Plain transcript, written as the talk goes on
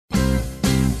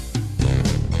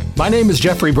My name is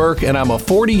Jeffrey Burke, and I'm a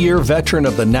 40-year veteran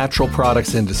of the natural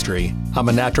products industry. I'm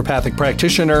a naturopathic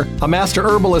practitioner, a master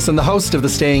herbalist, and the host of the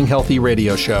Staying Healthy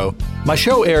radio show. My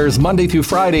show airs Monday through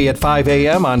Friday at 5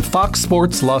 a.m. on Fox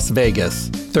Sports Las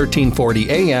Vegas, 1340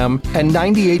 a.m. and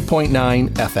 98.9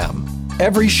 FM.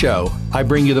 Every show, I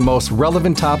bring you the most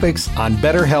relevant topics on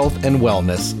better health and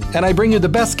wellness, and I bring you the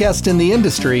best guests in the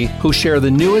industry who share the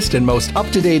newest and most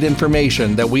up-to-date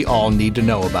information that we all need to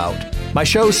know about. My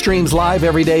show streams live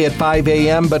every day at 5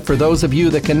 a.m., but for those of you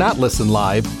that cannot listen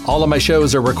live, all of my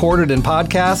shows are recorded in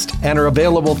podcast and are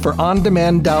available for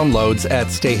on-demand downloads at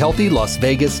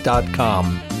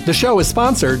stayhealthylasvegas.com. The show is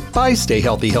sponsored by Stay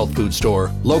Healthy Health Food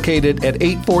Store, located at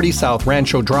 840 South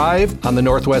Rancho Drive on the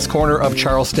northwest corner of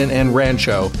Charleston and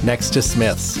Rancho, next to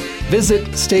Smith's.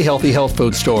 Visit Stay Healthy Health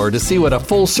Food Store to see what a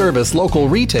full-service local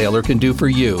retailer can do for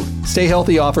you. Stay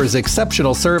Healthy offers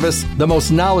exceptional service, the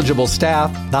most knowledgeable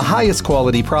staff, the highest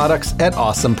quality products at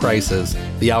awesome prices.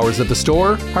 The hours of the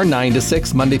store are 9 to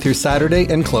 6 Monday through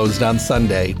Saturday and closed on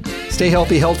Sunday. Stay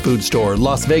Healthy Health Food Store,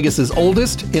 Las Vegas's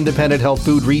oldest independent health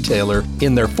food retailer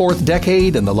in their 4th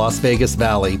decade in the Las Vegas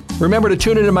Valley. Remember to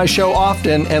tune into my show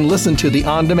often and listen to the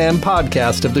on-demand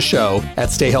podcast of the show at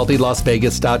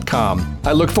stayhealthylasvegas.com.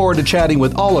 I look forward to chatting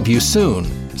with all of you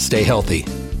soon. Stay healthy.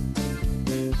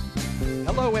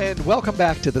 Hello and welcome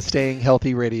back to the Staying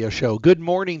Healthy radio show. Good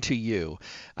morning to you.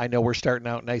 I know we're starting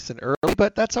out nice and early,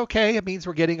 but that's okay. It means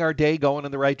we're getting our day going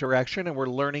in the right direction and we're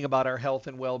learning about our health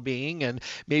and well-being and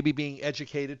maybe being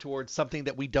educated towards something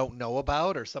that we don't know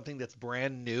about or something that's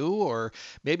brand new, or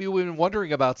maybe we've been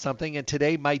wondering about something and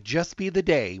today might just be the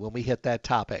day when we hit that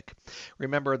topic.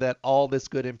 Remember that all this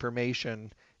good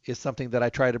information is something that I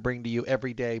try to bring to you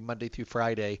every day, Monday through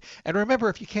Friday. And remember,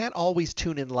 if you can't always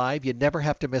tune in live, you never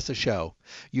have to miss a show.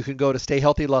 You can go to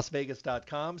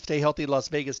stayhealthylasvegas.com,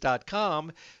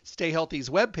 stayhealthylasvegas.com, Stay Healthy's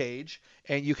webpage,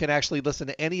 and you can actually listen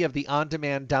to any of the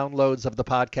on-demand downloads of the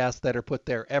podcast that are put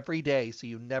there every day, so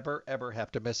you never, ever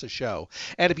have to miss a show.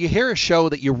 And if you hear a show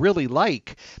that you really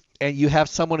like, and you have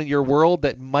someone in your world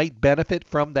that might benefit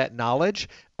from that knowledge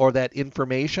or that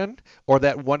information or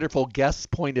that wonderful guest's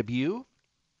point of view,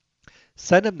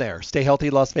 send them there,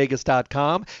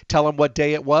 stayhealthylasvegas.com. Tell them what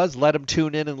day it was. Let them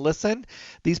tune in and listen.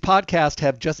 These podcasts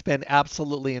have just been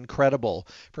absolutely incredible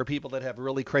for people that have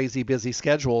really crazy busy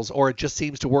schedules, or it just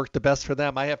seems to work the best for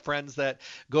them. I have friends that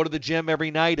go to the gym every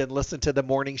night and listen to the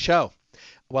morning show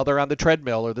while they're on the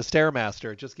treadmill or the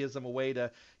Stairmaster. It just gives them a way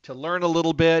to learn a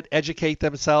little bit, educate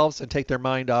themselves, and take their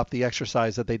mind off the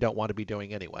exercise that they don't want to be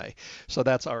doing anyway. So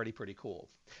that's already pretty cool.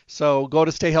 So go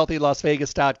to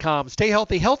stayhealthylasvegas.com. Stay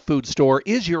Healthy Health Food Store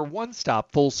is your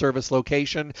one-stop full-service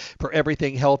location for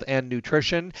everything health and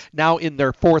nutrition. Now in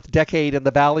their 4th decade in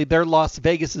the Valley, they're Las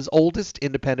Vegas's oldest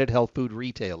independent health food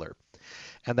retailer.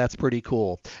 And that's pretty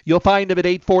cool. You'll find them at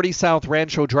 840 South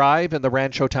Rancho Drive in the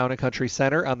Rancho Town and Country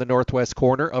Center on the northwest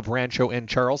corner of Rancho and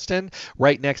Charleston,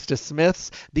 right next to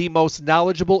Smith's. The most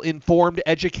knowledgeable, informed,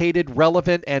 educated,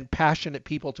 relevant, and passionate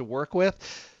people to work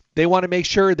with. They want to make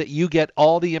sure that you get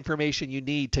all the information you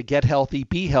need to get healthy,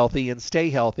 be healthy, and stay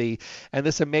healthy. And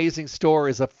this amazing store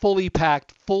is a fully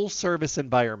packed, full-service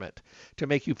environment to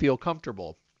make you feel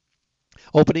comfortable,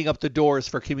 opening up the doors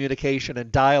for communication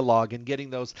and dialogue and getting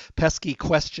those pesky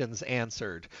questions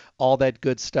answered, all that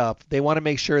good stuff. They want to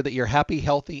make sure that you're happy,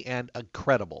 healthy, and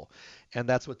incredible. And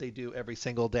that's what they do every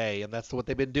single day. And that's what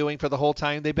they've been doing for the whole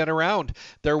time they've been around.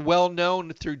 They're well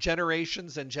known through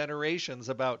generations and generations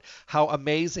about how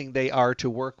amazing they are to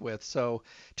work with. So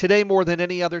today, more than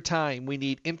any other time, we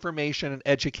need information and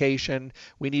education.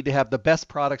 We need to have the best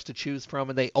products to choose from,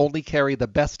 and they only carry the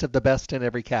best of the best in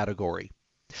every category.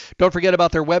 Don't forget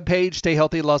about their webpage,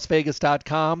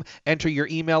 stayhealthylasvegas.com. Enter your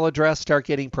email address, start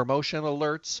getting promotion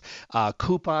alerts,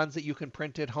 coupons that you can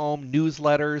print at home,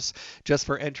 newsletters just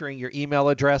for entering your email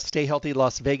address,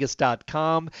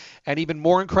 stayhealthylasvegas.com. And even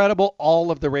more incredible,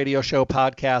 all of the radio show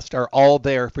podcasts are all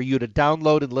there for you to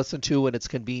download and listen to when it's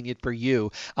convenient for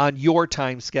you on your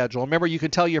time schedule. Remember, you can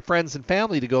tell your friends and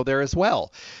family to go there as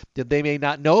well. They may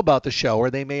not know about the show, or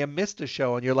they may have missed a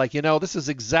show, and you're like, this is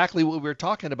exactly what we were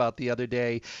talking about the other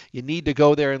day. You need to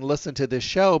go there and listen to this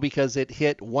show because it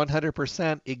hit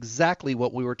 100% exactly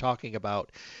what we were talking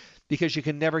about, because you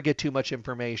can never get too much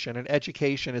information, and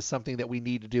education is something that we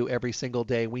need to do every single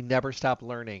day. We never stop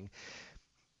learning.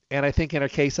 And I think in a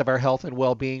case of our health and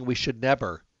well-being, we should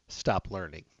never stop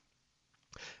learning.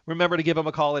 Remember to give them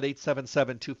a call at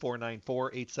 877-2494,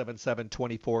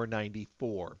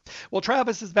 877-2494. Well,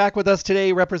 Travis is back with us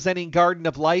today representing Garden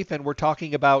of Life, and we're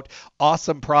talking about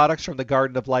awesome products from the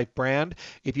Garden of Life brand.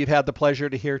 If you've had the pleasure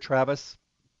to hear Travis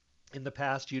in the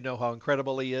past, you know how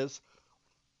incredible he is.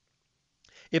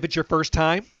 If it's your first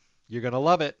time, You're going to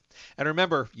love it. And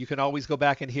remember, you can always go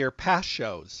back and hear past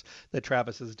shows that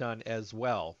Travis has done as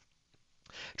well.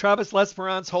 Travis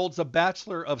Lesperance holds a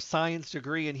Bachelor of Science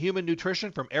degree in Human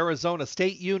Nutrition from Arizona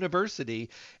State University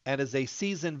and is a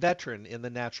seasoned veteran in the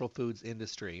natural foods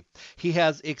industry. He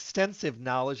has extensive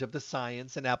knowledge of the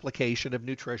science and application of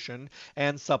nutrition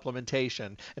and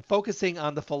supplementation. And focusing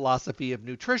on the philosophy of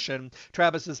nutrition,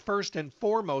 Travis is first and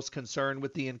foremost concerned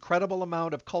with the incredible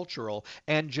amount of cultural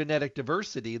and genetic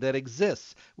diversity that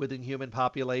exists within human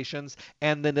populations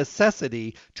and the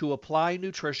necessity to apply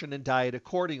nutrition and diet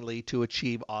accordingly to achieve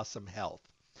awesome health.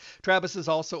 Travis is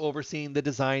also overseeing the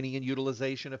designing and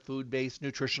utilization of food-based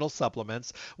nutritional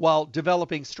supplements while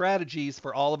developing strategies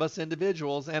for all of us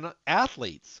individuals and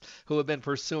athletes who have been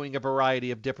pursuing a variety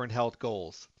of different health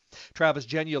goals. Travis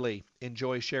genuinely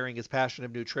enjoys sharing his passion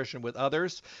of nutrition with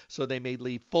others so they may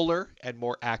lead fuller and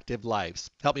more active lives.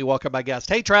 Help me welcome my guest.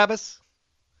 Hey, Travis.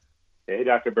 Hey,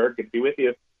 Dr. Berg. Good to be with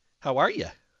you. How are you?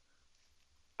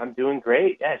 I'm doing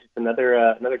great. Yeah, it's just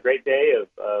another great day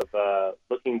of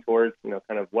looking towards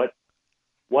kind of what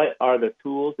are the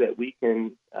tools that we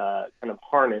can kind of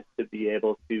harness to be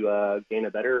able to gain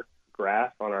a better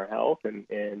grasp on our health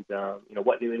and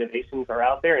what new innovations are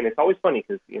out there. And it's always funny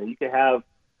because you could have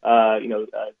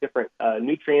different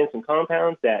nutrients and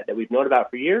compounds that we've known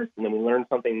about for years, and then we learn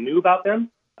something new about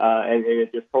them. And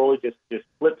it just totally just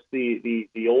flips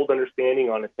the old understanding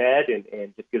on its head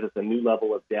and just gives us a new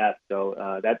level of depth.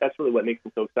 So that's really what makes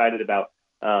me so excited about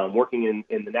working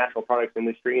in the natural products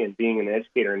industry and being an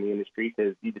educator in the industry,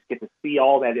 because you just get to see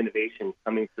all that innovation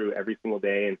coming through every single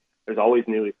day. And there's always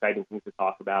new exciting things to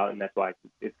talk about. And that's why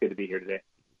it's good to be here today.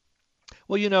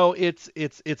 Well, it's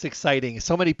exciting.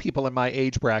 So many people in my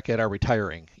age bracket are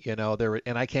retiring, and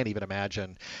I can't even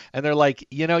imagine. And they're like,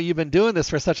 you've been doing this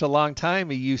for such a long time.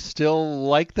 Are you still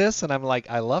like this? And I'm like,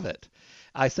 I love it.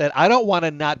 I said, I don't want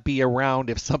to not be around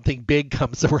if something big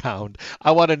comes around.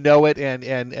 I want to know it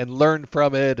and learn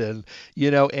from it and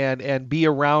be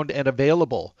around and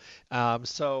available.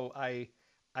 So I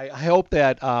hope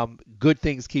that good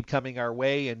things keep coming our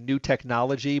way and new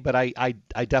technology, but I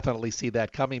definitely see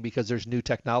that coming because there's new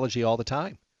technology all the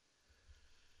time.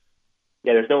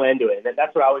 Yeah, there's no end to it. And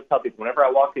that's what I always tell people. Whenever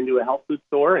I walk into a health food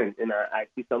store and I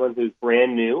see someone who's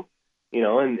brand new,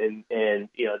 and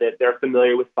that they're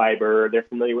familiar with fiber, they're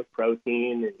familiar with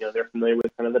protein, and they're familiar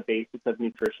with kind of the basics of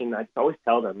nutrition, I just always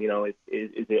tell them, is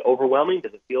it overwhelming?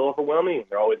 Does it feel overwhelming? And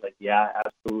they're always like, yeah,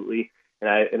 absolutely.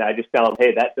 And I just tell them,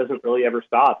 hey, that doesn't really ever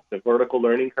stop. It's a vertical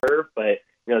learning curve, but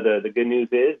the good news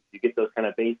is you get those kind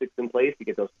of basics in place, you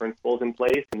get those principles in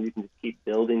place, and you can just keep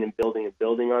building and building and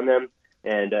building on them.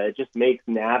 And it just makes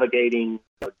navigating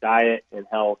diet and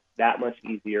health that much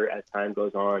easier as time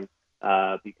goes on,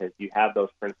 because you have those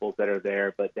principles that are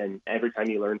there. But then every time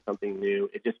you learn something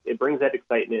new, it brings that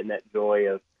excitement and that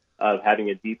joy of having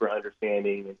a deeper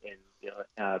understanding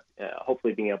and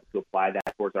hopefully being able to apply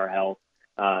that towards our health.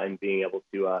 And being able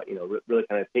to, really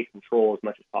kind of take control as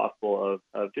much as possible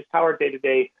of just how our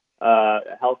day-to-day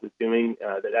health is doing.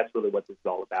 That's really what this is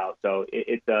all about. So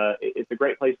it's a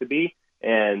great place to be,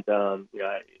 and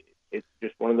it's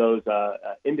just one of those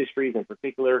industries in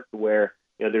particular where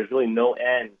there's really no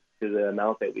end to the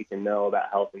amount that we can know about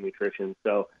health and nutrition.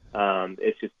 So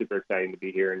it's just super exciting to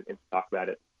be here and to talk about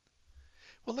it.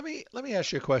 Well, let me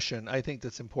ask you a question. I think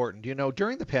that's important.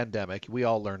 During the pandemic, we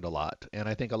all learned a lot, and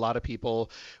I think a lot of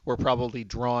people were probably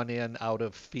drawn in out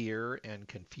of fear and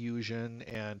confusion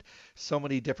and so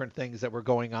many different things that were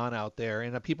going on out there.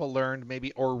 And people learned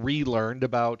maybe or relearned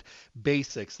about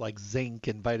basics like zinc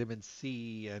and vitamin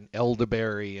C and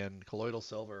elderberry and colloidal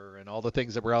silver and all the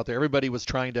things that were out there. Everybody was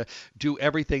trying to do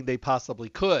everything they possibly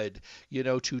could,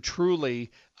 to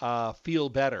truly feel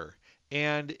better.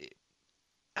 And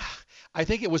I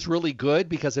think it was really good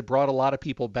because it brought a lot of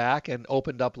people back and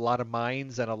opened up a lot of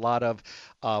minds and a lot of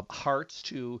hearts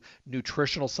to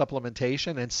nutritional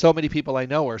supplementation. And so many people I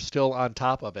know are still on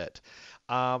top of it.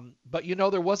 But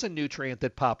there was a nutrient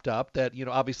that popped up that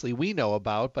obviously we know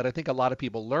about, but I think a lot of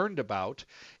people learned about.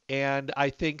 And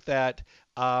I think that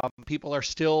people are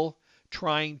still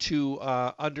trying to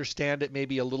understand it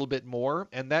maybe a little bit more.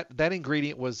 And that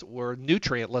ingredient or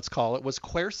nutrient, let's call it, was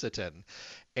quercitin.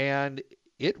 And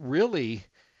it really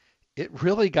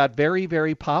got very,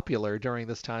 very popular during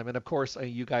this time. And of course,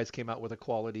 you guys came out with a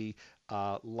quality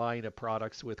line of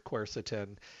products with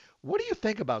quercetin. What do you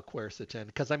think about quercetin?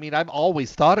 Because I've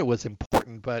always thought it was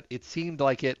important, but it seemed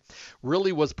like it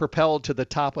really was propelled to the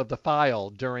top of the file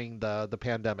during the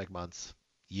pandemic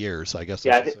years, I guess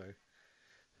I should say.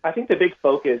 I think the big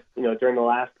focus, during the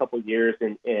last couple of years,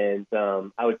 and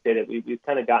I would say that we've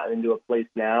kind of gotten into a place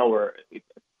now where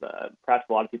perhaps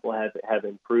a lot of people have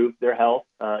improved their health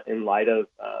in light of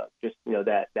just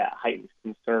that heightened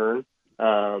concern,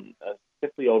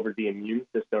 specifically over the immune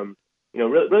system.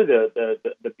 Really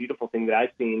the beautiful thing that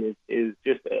I've seen is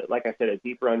just like I said, a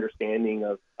deeper understanding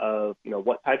of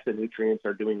what types of nutrients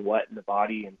are doing what in the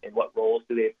body, and what roles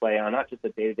do they play on not just a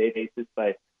day-to-day basis,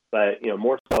 but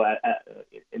more so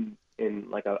in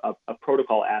like a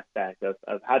protocol aspect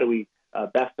of how do we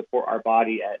best support our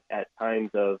body at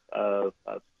times of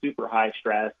super high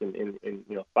stress, and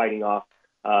fighting off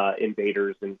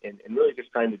invaders, and really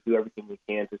just trying to do everything we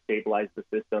can to stabilize the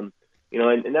system.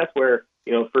 And that's where,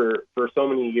 for so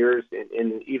many years,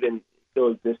 and even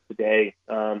still exists today,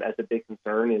 as a big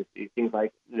concern is things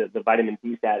like the vitamin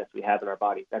D status we have in our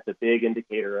body. That's a big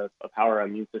indicator of how our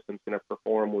immune system's going to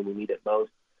perform when we need it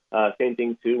most. Same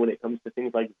thing too when it comes to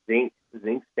things like zinc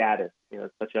status.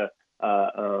 It's such a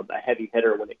heavy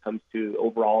hitter when it comes to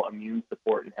overall immune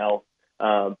support and health.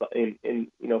 But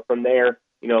from there,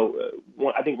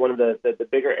 I think one of the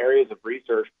bigger areas of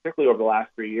research, particularly over the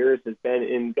last 3 years, has been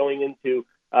in going into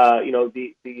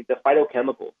the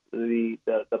phytochemicals, the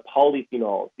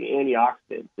polyphenols, the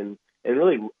antioxidants, and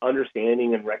really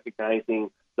understanding and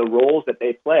recognizing the roles that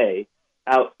they play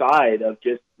outside of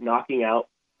just knocking out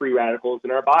free radicals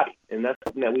in our body. And that's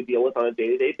something that we deal with on a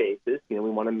day-to-day basis. We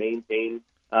want to maintain,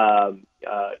 kind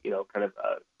of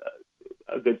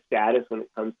a good status when it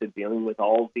comes to dealing with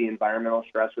all of the environmental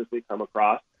stressors we come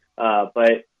across.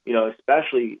 But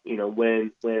especially,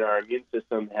 when our immune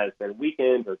system has been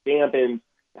weakened or dampened,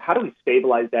 how do we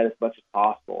stabilize that as much as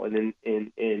possible? And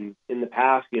in the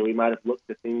past, we might have looked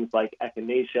at things like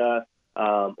echinacea,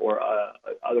 or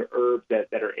other herbs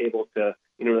that are able to,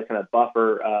 really kind of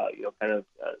buffer,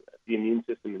 the immune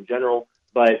system in general.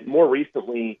 But more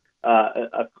recently,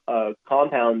 a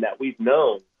compound that we've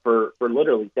known for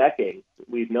literally decades.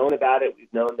 We've known about it.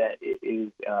 We've known that it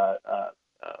is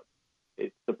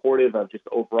it's supportive of just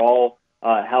overall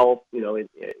health.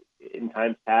 In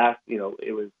times past,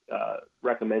 it was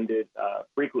recommended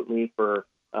frequently for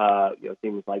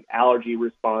things like allergy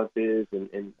responses,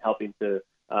 and helping to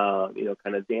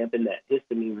kind of dampen that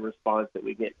histamine response that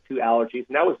we get to allergies.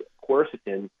 And that was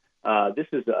quercitin. This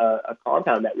is a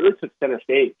compound that really took center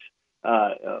stage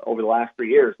over the last 3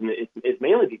 years, and it's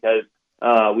mainly because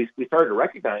we started to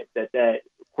recognize that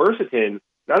quercitin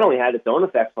not only had its own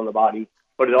effects on the body,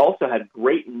 but it also had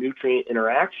great nutrient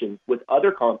interactions with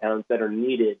other compounds that are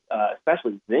needed,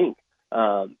 especially zinc,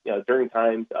 during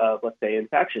times of, let's say,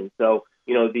 infection. So,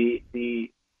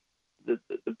 the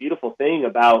beautiful thing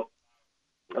about,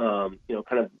 kind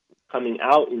of coming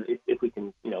out, if we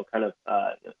can, kind of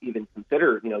even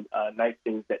consider, nice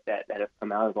things that have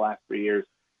come out of the last 3 years,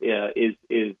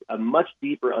 is a much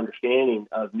deeper understanding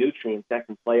of nutrients that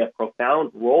can play a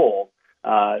profound role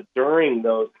during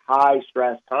those high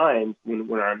stress times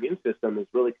when our immune system is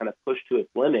really kind of pushed to its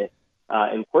limit.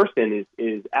 And quercetin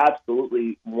is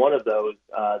absolutely one of those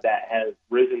that has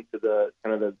risen to the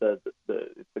kind of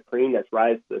the cream that's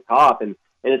rise to the top. And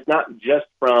it's not just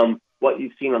from what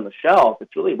you've seen on the shelf.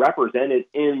 It's really represented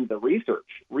in the research.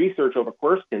 Research over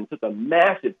quercetin took a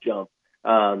massive jump.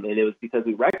 And it was because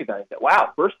we recognized that,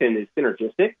 wow, quercetin is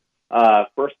synergistic.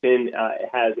 Quercetin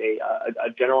has a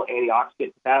general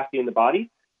antioxidant capacity in the body.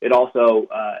 It also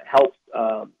helps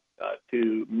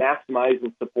to maximize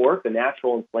and support the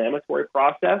natural inflammatory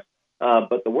process.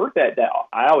 But the work that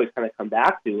I always kind of come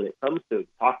back to when it comes to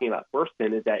talking about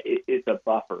quercetin is that it's a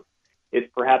buffer. It's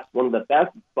perhaps one of the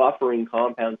best buffering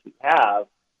compounds we have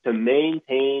to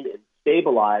maintain and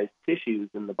stabilize tissues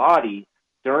in the body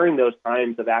during those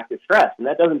times of active stress. And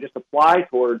that doesn't just apply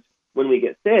towards when we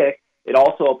get sick. It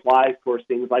also applies towards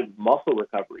things like muscle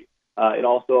recovery. It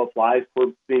also applies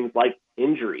towards things like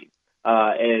injuries.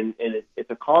 And it's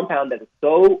a compound that is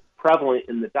so prevalent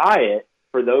in the diet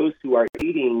for those who are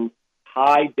eating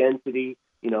high density,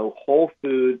 whole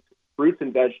foods, fruits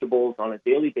and vegetables on a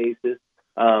daily basis.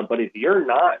 But if you're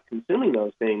not consuming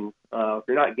those things, if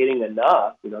you're not getting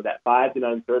enough, that 5 to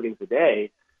 9 servings a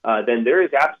day, then there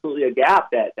is absolutely a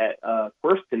gap that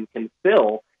quercetin can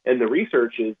fill. And the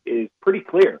research is pretty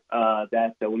clear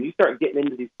that when you start getting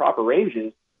into these proper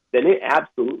ranges, then it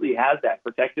absolutely has that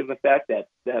protective effect,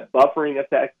 that buffering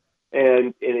effect,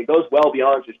 and it goes well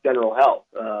beyond just general health.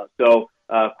 So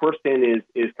quercetin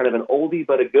is kind of an oldie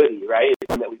but a goodie, right? It's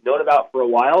one that we've known about for a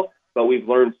while, but we've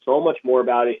learned so much more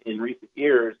about it in recent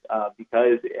years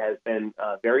because it has been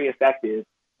very effective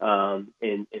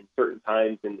in certain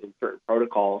times and in certain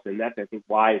protocols, and that's, I think,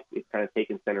 why it's kind of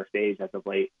taken center stage as of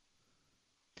late.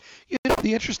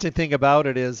 The interesting thing about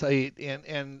it is,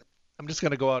 and I'm just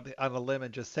going to go out on a limb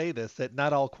and just say this, that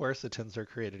not all quercetins are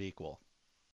created equal.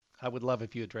 I would love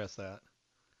if you address that.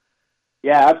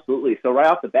 Yeah, absolutely. So right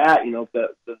off the bat,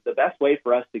 the best way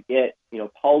for us to get,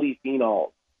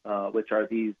 polyphenols, which are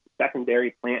these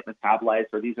secondary plant metabolites,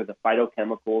 or these are the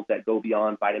phytochemicals that go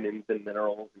beyond vitamins and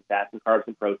minerals and fats and carbs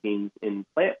and proteins in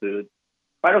plant foods.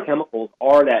 Phytochemicals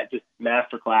are that just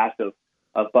master class of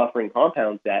buffering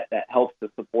compounds that helps to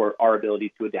support our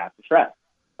ability to adapt to stress.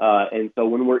 And so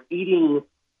when we're eating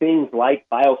things like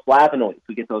bioflavonoids,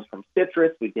 we get those from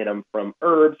citrus, we get them from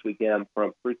herbs, we get them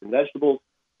from fruits and vegetables,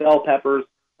 bell peppers.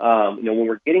 When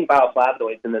we're getting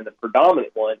bioflavonoids, and then the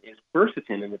predominant one is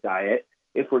quercetin in the diet,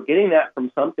 if we're getting that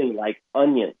from something like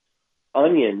onions,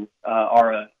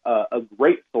 are a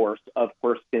great source of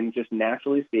quercetin, just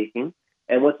naturally speaking.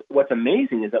 And what's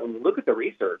amazing is that when you look at the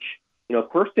research,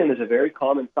 quercetin is a very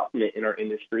common supplement in our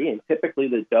industry, and typically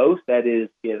the dose that is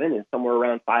given is somewhere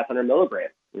around 500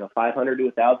 milligrams. 500 to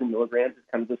 1,000 milligrams is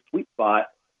kind of the sweet spot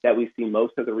that we see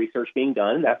most of the research being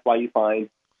done. That's why you find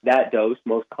that dose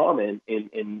most common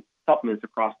in supplements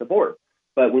across the board.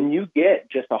 But when you get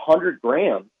just 100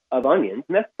 grams of onions,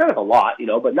 and that's kind of a lot,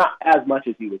 but not as much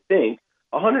as you would think,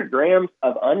 100 grams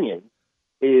of onions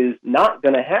is not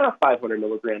going to have 500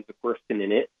 milligrams of quercetin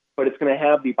in it, but it's going to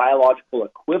have the biological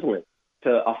equivalent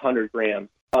to 100 grams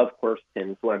of quercetin.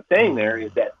 So what I'm saying there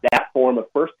is that form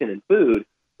of quercetin in food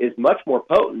is much more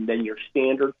potent than your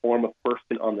standard form of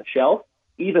quercetin on the shelf,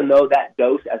 even though that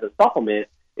dose as a supplement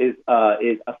is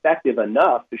effective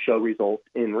enough to show results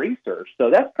in research. So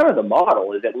that's kind of the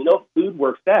model, is that we know food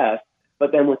works best,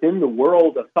 but then within the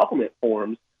world of supplement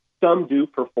forms, some do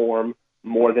perform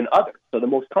more than others. So the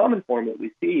most common form that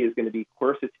we see is going to be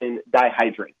quercetin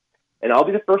dihydrate. And I'll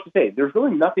be the first to say there's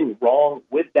really nothing wrong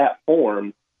with that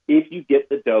form if you get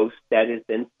the dose that has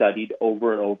been studied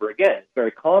over and over again. It's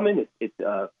very common. It's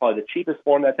probably the cheapest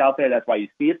form that's out there. That's why you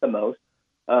see it the most.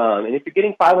 And if you're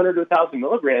getting 500 to 1,000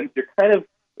 milligrams, you're kind of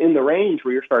in the range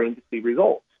where you're starting to see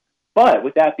results. But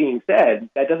with that being said,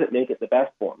 that doesn't make it the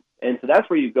best form. And so that's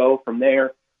where you go from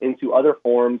there into other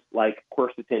forms like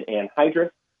quercetin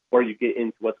anhydrous, where you get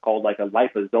into what's called like a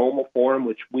liposomal form,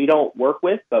 which we don't work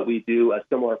with, but we do a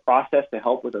similar process to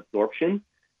help with absorption.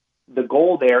 The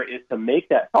goal there is to make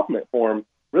that supplement form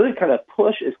really kind of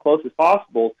push as close as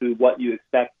possible to what you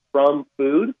expect from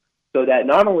food, so that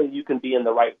not only you can be in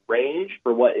the right range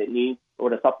for what it needs, or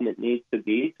what a supplement needs to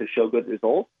be to show good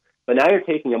results, but now you're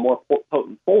taking a more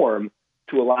potent form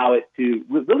to allow it to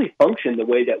really function the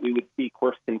way that we would see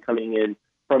quercetin coming in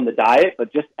from the diet,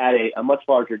 but just at a much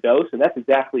larger dose. And that's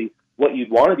exactly what you'd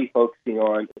want to be focusing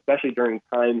on, especially during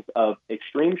times of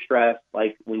extreme stress,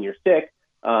 like when you're sick,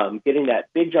 getting that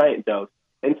big giant dose.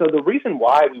 And so the reason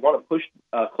why we want to push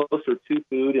closer to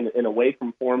food and away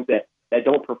from forms that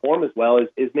don't perform as well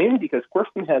is mainly because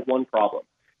quercetin has one problem.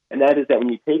 And that is that when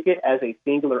you take it as a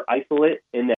singular isolate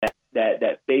in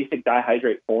that basic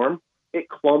dihydrate form, it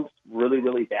clumps really,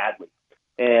 really badly.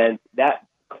 And that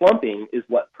clumping is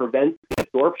what prevents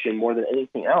absorption more than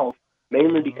anything else,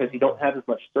 mainly because you don't have as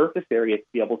much surface area to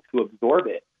be able to absorb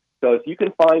it. So if you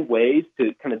can find ways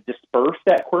to kind of disperse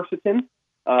that quercetin,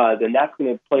 then that's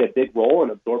going to play a big role in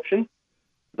absorption.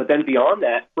 But then beyond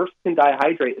that, quercetin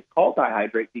dihydrate is called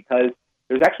dihydrate because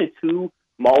there's actually two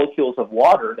molecules of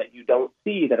water that you don't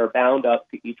see that are bound up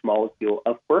to each molecule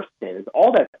of quercetin. And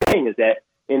all that's saying is that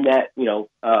in that,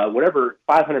 whatever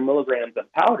 500 milligrams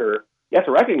of powder, you have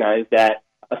to recognize that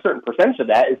a certain percentage of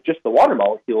that is just the water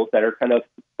molecules that are kind of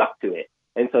stuck to it.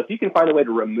 And so if you can find a way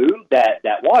to remove that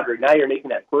water, now you're making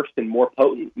that quercetin more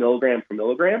potent milligram for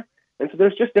milligram. And so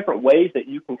there's just different ways that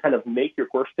you can kind of make your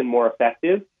quercetin more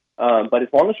effective. But as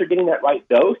long as you're getting that right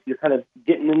dose, you're kind of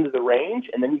getting into the range,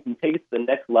 and then you can take it to the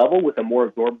next level with a more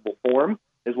absorbable form,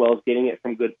 as well as getting it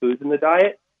from good foods in the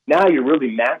diet. Now you're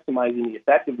really maximizing the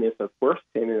effectiveness of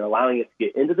quercetin and allowing it to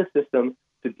get into the system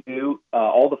to do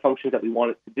all the functions that we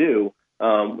want it to do,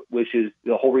 which is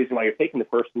the whole reason why you're taking the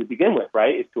quercetin to begin with,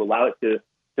 right, is to allow it to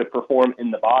perform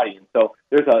in the body. And so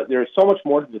there's so much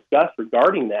more to discuss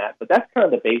regarding that, but that's kind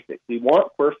of the basics. We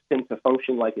want quercetin to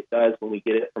function like it does when we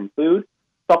get it from food.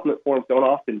 Supplement forms don't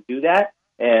often do that,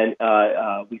 and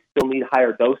we still need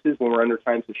higher doses when we're under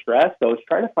times of stress. So it's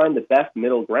trying to find the best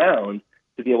middle ground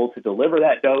to be able to deliver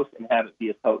that dose and have it be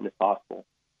as potent as possible.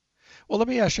 Well, let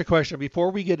me ask you a question. Before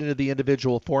we get into the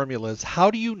individual formulas, how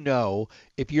do you know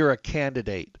if you're a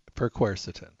candidate for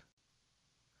quercetin?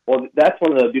 Well, that's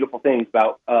one of the beautiful things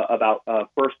about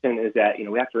quercetin is that,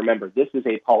 we have to remember this is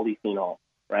a polyphenol,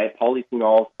 right?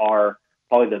 Polyphenols are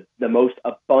probably the most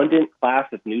abundant class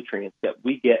of nutrients that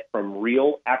we get from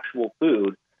real, actual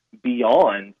food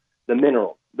beyond the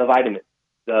minerals, the vitamins,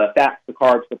 the fats, the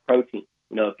carbs, the protein.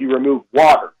 If you remove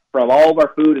water from all of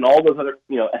our food and all those other,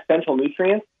 essential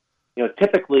nutrients,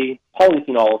 typically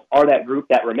polyphenols are that group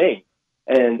that remains.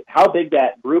 And how big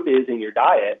that group is in your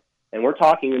diet, and we're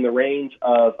talking in the range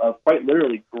of quite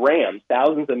literally grams,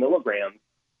 thousands of milligrams,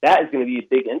 that is going to be a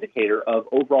big indicator of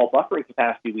overall buffering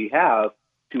capacity we have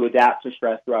to adapt to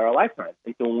stress throughout our lifetime.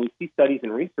 And so when we see studies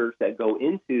and research that go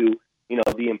into,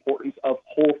 the importance of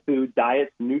whole food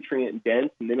diets,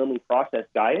 nutrient-dense, minimally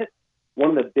processed diets,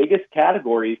 one of the biggest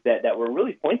categories that we're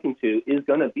really pointing to is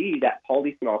going to be that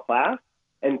polyphenol class,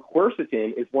 and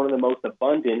quercetin is one of the most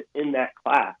abundant in that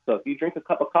class. So if you drink a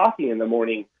cup of coffee in the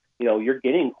morning, you're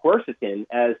getting quercetin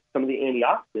as some of the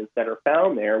antioxidants that are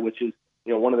found there, which is,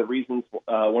 one of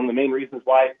the main reasons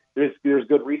why there's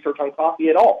good research on coffee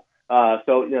at all.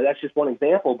 So that's just one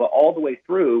example, but all the way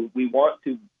through, we want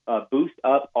to boost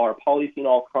up our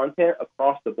polyphenol content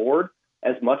across the board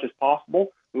as much as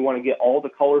possible. We want to get all the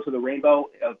colors of the rainbow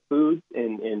of foods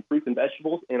and fruits and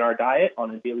vegetables in our diet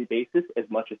on a daily basis as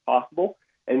much as possible.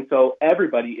 And so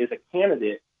everybody is a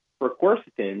candidate for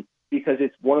quercetin because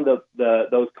it's one of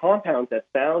those compounds that's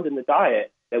found in the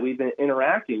diet that we've been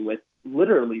interacting with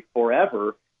literally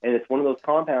forever. And it's one of those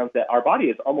compounds that our body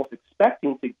is almost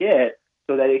expecting to get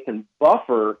so that it can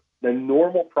buffer the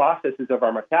normal processes of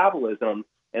our metabolism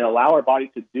and allow our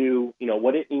body to do,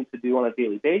 what it needs to do on a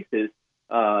daily basis,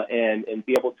 and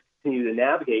be able to continue to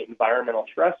navigate environmental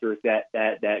stressors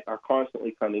that are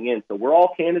constantly coming in. So we're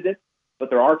all candidates, but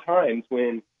there are times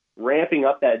when ramping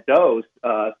up that dose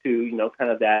to,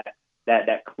 kind of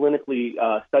that clinically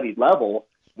studied level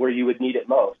where you would need it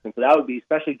most. And so that would be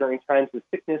especially during times of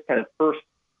sickness, kind of first,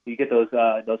 you get those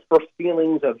first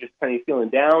feelings of just kind of feeling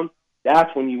down.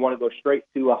 That's when you want to go straight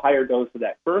to a higher dose of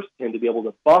that quercetin to be able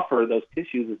to buffer those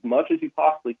tissues as much as you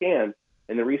possibly can.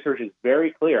 And the research is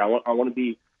very clear. I want to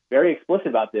be very explicit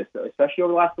about this, especially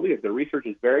over the last week. The research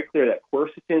is very clear that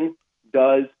quercetin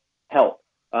does help.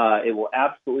 It will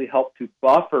absolutely help to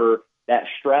buffer that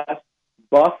stress,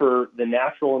 buffer the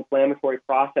natural inflammatory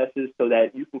processes so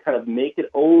that you can kind of make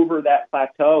it over that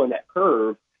plateau and that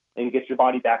curve and get your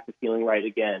body back to feeling right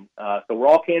again. So we're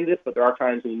all candidates, but there are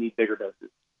times when you need bigger doses.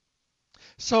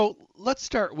 So let's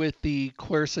start with the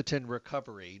quercetin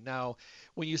recovery. Now,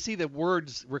 when you see the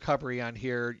words recovery on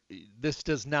here, this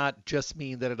does not just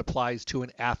mean that it applies to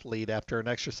an athlete after an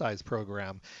exercise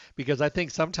program, because I think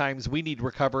sometimes we need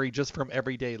recovery just from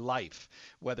everyday life,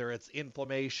 whether it's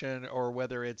inflammation or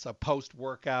whether it's a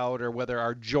post-workout or whether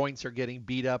our joints are getting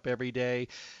beat up every day.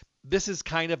 This is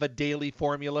kind of a daily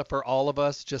formula for all of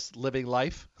us just living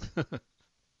life.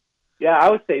 Yeah,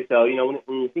 I would say so.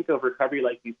 When you think of recovery,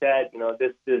 like you said,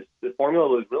 the formula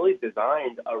was really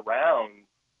designed around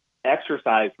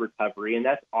exercise recovery, and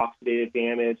that's oxidative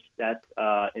damage, that's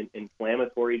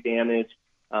inflammatory damage,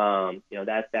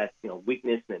 that's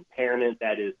weakness and impairment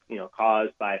that is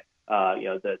caused by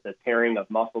the tearing of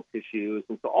muscle tissues,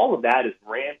 and so all of that is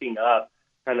ramping up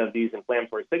kind of these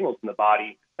inflammatory signals in the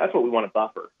body. That's what we want to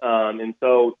buffer, and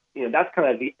so that's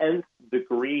kind of the nth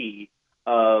degree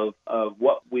of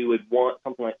what we would want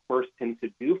something like quercetin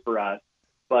to do for us.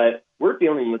 But we're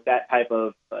dealing with that type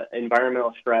of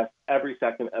environmental stress every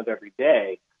second of every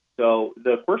day. So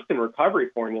the quercetin recovery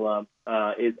formula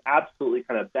is absolutely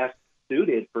kind of best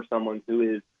suited for someone who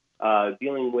is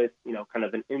dealing with, kind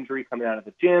of an injury coming out of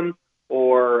the gym,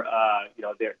 or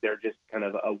they're just kind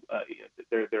of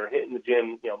they're hitting the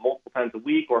gym, multiple times a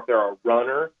week, or if they're a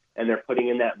runner and they're putting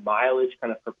in that mileage,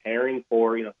 kind of preparing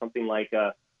for, something like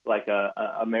a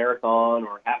marathon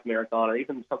or half marathon or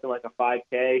even something like a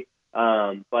 5K.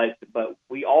 But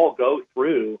we all go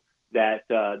through that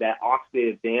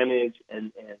oxidative damage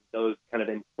and those kind of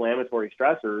inflammatory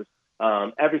stressors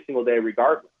every single day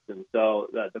regardless. And so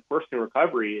the quercetin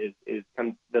recovery is kind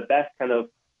of the best kind of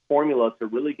formula to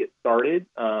really get started,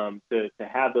 to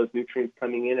have those nutrients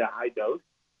coming in at a high dose.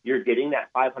 You're getting that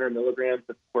 500 milligrams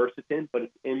of quercetin, but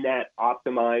it's in that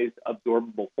optimized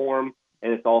absorbable form,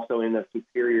 and it's also in a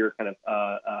superior kind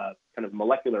of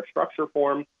molecular structure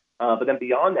form. But then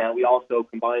beyond that, we also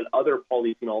combine other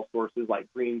polyphenol sources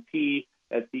like green tea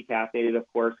that's decaffeinated,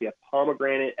 of course. We have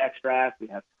pomegranate extract. We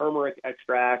have turmeric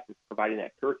extract. It's providing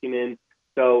that curcumin.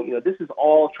 So, this is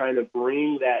all trying to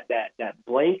bring that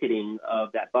blanketing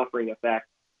of that buffering effect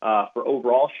for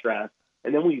overall stress.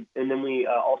 And then we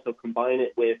also combine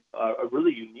it with a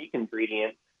really unique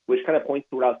ingredient, which kind of points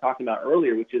to what I was talking about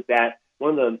earlier, which is that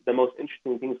one of the most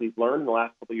interesting things we've learned in the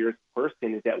last couple of years of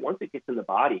quercetin is that once it gets in the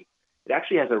body, it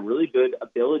actually has a really good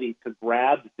ability to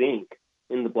grab zinc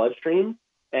in the bloodstream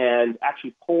and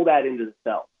actually pull that into the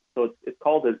cell. So it's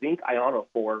called a zinc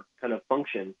ionophore kind of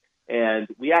function. And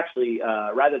we actually,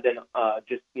 rather than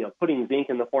just putting zinc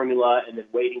in the formula and then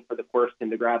waiting for the quercetin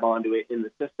to grab onto it in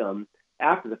the system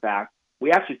after the fact,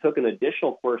 we actually took an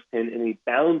additional quercetin and we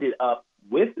bound it up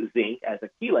with zinc as a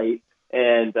chelate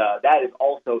And that is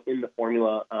also in the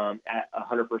formula at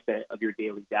 100% of your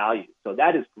daily value. So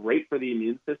that is great for the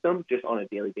immune system just on a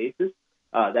daily basis.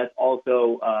 That's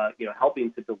also,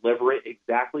 helping to deliver it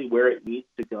exactly where it needs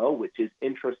to go, which is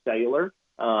intracellular.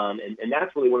 And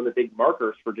that's really one of the big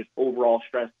markers for just overall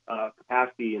stress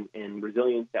capacity and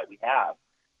resilience that we have.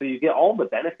 So you get all the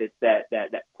benefits that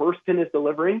quercetin is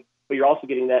delivering, but you're also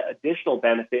getting that additional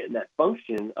benefit and that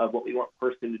function of what we want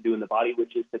quercetin to do in the body,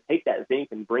 which is to take that zinc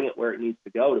and bring it where it needs to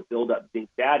go to build up zinc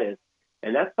status.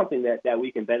 And that's something that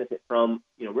we can benefit from,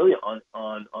 really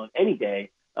on any day,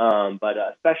 but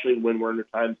especially when we're under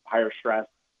times of higher stress,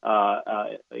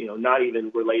 not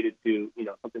even related to,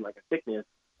 something like a sickness.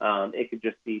 It could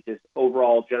just be just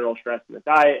overall general stress in the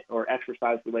diet or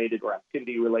exercise related or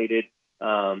activity related.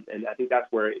 And I think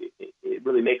that's where it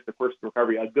really makes the quercetin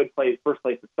recovery a good first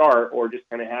place to start, or just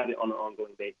kind of have it on an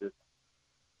ongoing basis.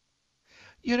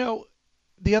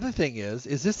 The other thing is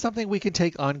this something we can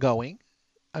take ongoing?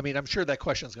 I mean, I'm sure that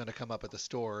question is going to come up at the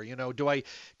store. Do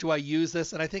I use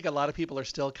this? And I think a lot of people are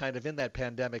still kind of in that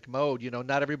pandemic mode.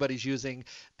 Not everybody's using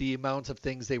the amounts of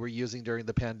things they were using during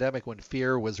the pandemic when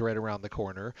fear was right around the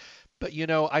corner. But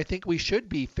I think we should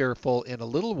be fearful in a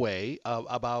little way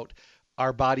about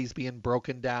our bodies being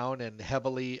broken down and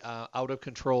heavily out of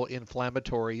control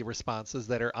inflammatory responses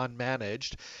that are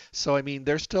unmanaged. So I mean,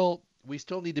 we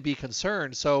still need to be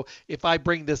concerned. So if I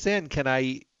bring this in,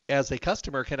 as a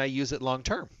customer, can I use it long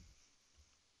term?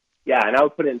 Yeah, and I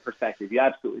would put it in perspective. You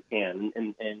absolutely can,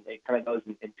 and it kind of goes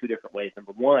in two different ways.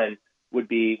 Number one would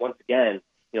be, once again,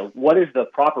 what is the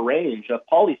proper range of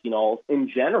polyphenols in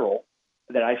general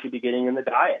that I should be getting in the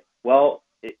diet? Well,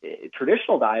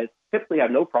 traditional diets typically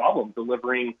have no problem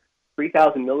delivering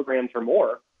 3,000 milligrams or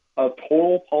more of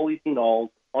total polyphenols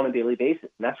on a daily basis.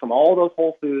 And that's from all those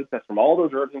whole foods, that's from all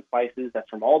those herbs and spices, that's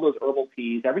from all those herbal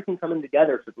teas, everything coming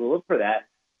together to deliver that.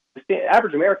 The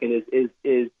average American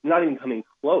is not even coming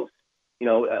close.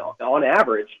 On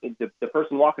average, the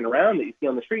person walking around that you see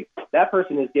on the street, that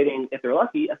person is getting, if they're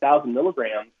lucky, 1,000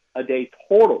 milligrams a day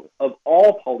total of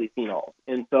all polyphenols.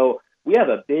 And so we have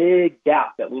a big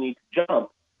gap that we need to jump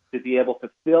to be able to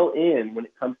fill in when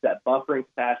it comes to that buffering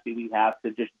capacity we have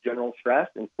to just general stress.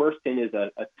 And quercetin is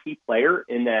a key player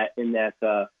in that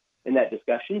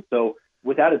discussion. So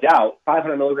without a doubt,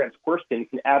 500 milligrams of quercetin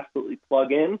can absolutely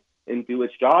plug in and do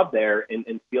its job there and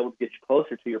be able to get you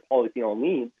closer to your polyphenol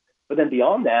needs. But then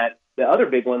beyond that, the other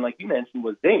big one, like you mentioned,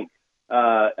 was zinc.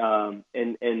 And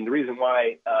the reason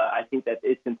why I think that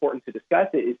it's important to discuss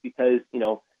it is because,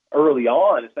 early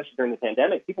on, especially during the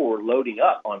pandemic, people were loading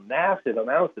up on massive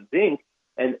amounts of zinc.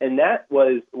 And that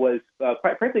was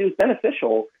quite frankly, it was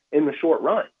beneficial in the short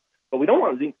run. But we don't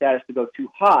want zinc status to go too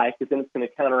high, because then it's going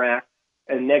to counteract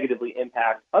and negatively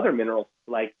impact other minerals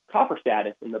like copper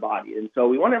status in the body. And so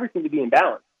we want everything to be in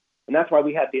balance. And that's why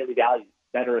we have daily values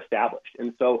that are established.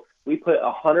 And so we put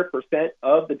 100%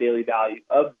 of the daily value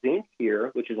of zinc here,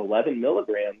 which is 11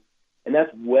 milligrams. And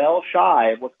that's well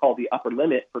shy of what's called the upper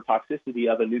limit for toxicity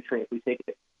of a nutrient if we take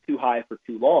it too high for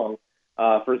too long.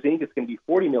 For zinc, it's going to be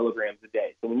 40 milligrams a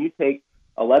day. So when you take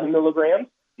 11 milligrams,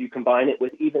 you combine it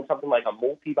with even something like a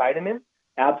multivitamin,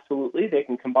 absolutely, they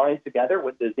can combine together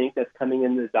with the zinc that's coming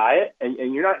in the diet, and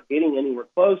you're not getting anywhere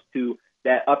close to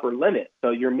that upper limit.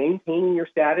 So you're maintaining your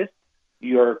status,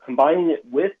 you're combining it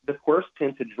with the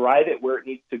quercetin to drive it where it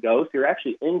needs to go, so you're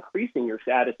actually increasing your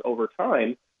status over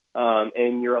time,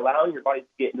 and you're allowing your body to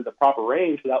get into the proper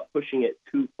range without pushing it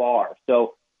too far.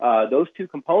 So those two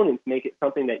components make it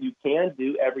something that you can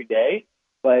do every day,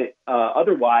 but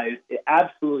otherwise, it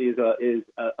absolutely is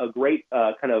a great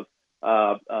kind of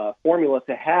formula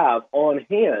to have on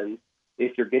hand.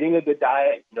 If you're getting a good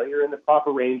diet, you're in the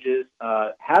proper ranges,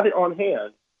 have it on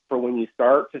hand for when you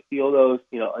start to feel those,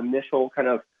 initial kind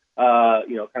of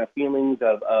feelings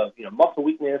of muscle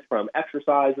weakness from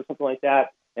exercise or something like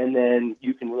that. And then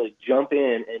you can really jump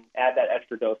in and add that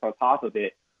extra dose on top of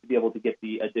it to be able to get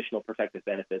the additional protective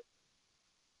benefits.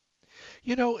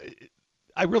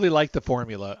 I really like the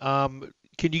formula.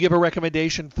 Can you give a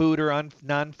recommendation, food or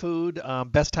non-food,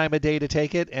 best time of day to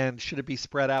take it, and should it be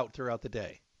spread out throughout the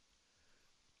day?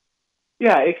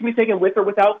 Yeah, it can be taken with or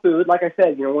without food. Like I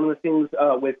said, one of the things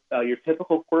with your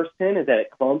typical quercetin is that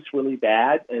it clumps really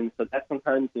bad, and so that's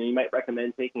sometimes you might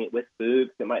recommend taking it with food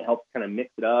because it might help kind of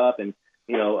mix it up and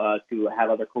to have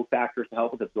other cofactors to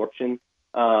help with absorption.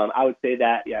 I would say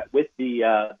that with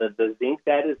the zinc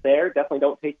that is there, definitely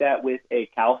don't take that with a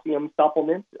calcium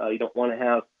supplement. You don't want to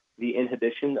have the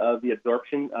inhibition of the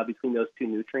absorption between those two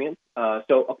nutrients.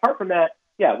 So apart from that,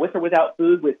 with or without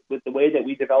food, with the way that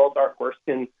we developed our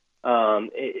quercetin,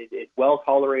 it's well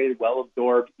tolerated, well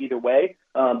absorbed either way.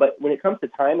 But when it comes to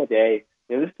time of day,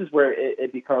 this is where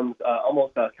it becomes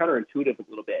almost counterintuitive a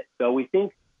little bit. So we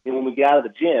think when we get out of the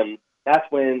gym, that's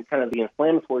when kind of the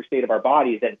inflammatory state of our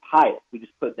body is at its highest. We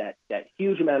just put that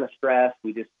huge amount of stress.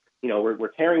 We just, we're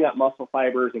tearing up muscle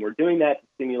fibers, and we're doing that to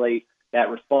stimulate that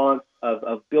response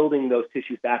of building those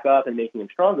tissues back up and making them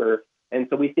stronger. And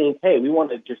so we think, hey, we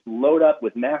want to just load up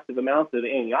with massive amounts of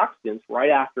antioxidants right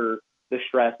after the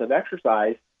stress of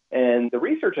exercise. And the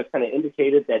research has kind of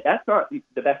indicated that that's not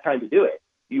the best time to do it.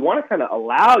 You want to kind of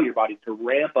allow your body to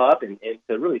ramp up and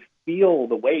to really feel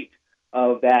the weight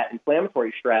of that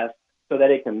inflammatory stress so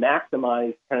that it can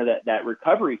maximize kind of that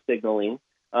recovery signaling,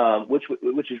 which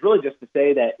is really just to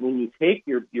say that when you take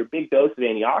your big dose of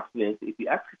antioxidants, if you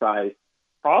exercise,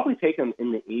 probably take them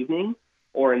in the evening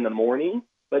or in the morning,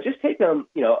 but just take them,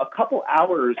 a couple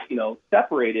hours,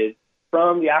 separated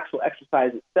from the actual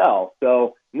exercise itself.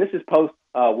 So, and this is post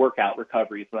workout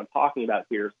recovery is what I'm talking about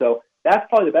here. So that's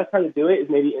probably the best time to do it is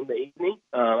maybe in the evening.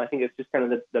 I think it's just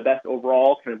kind of the best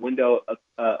overall kind of window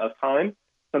of time.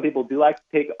 Some people do like to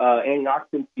take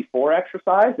antioxidants before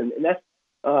exercise, and that's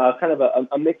kind of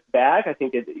a mixed bag. I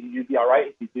think you'd be all right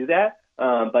if you do that,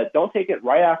 but don't take it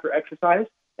right after exercise,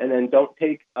 and then don't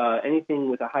take anything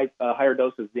with a higher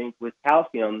dose of zinc with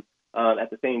calcium at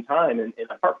the same time. And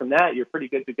apart from that, you're pretty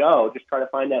good to go. Just try to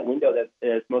find that window that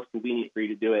is most convenient for you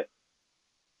to do it.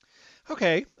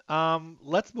 Okay,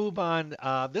 let's move on.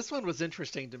 This one was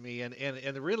interesting to me, and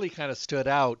it really kind of stood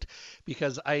out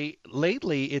because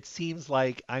lately it seems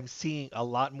like I'm seeing a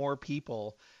lot more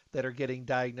people that are getting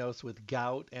diagnosed with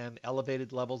gout and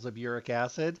elevated levels of uric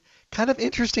acid. Kind of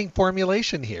interesting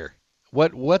formulation here.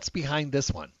 What's behind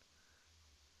this one?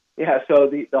 Yeah, so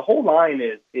the whole line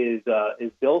is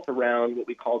built around what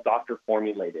we call doctor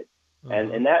formulated,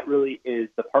 and that really is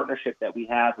the partnership that we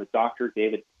have with Dr.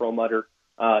 David Perlmutter.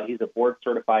 He's a board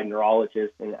certified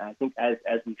neurologist, and I think as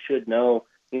we should know,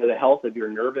 the health of your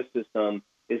nervous system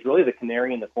is really the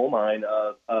canary in the coal mine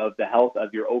of the health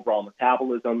of your overall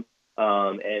metabolism,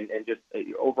 and just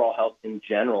your overall health in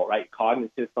general, right?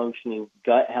 Cognitive functioning,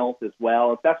 gut health as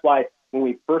well. And that's why when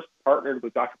we first partnered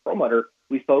with Dr. Perlmutter,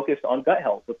 we focused on gut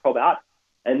health with probiotics.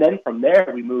 And then from there,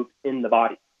 we moved in the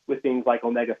body with things like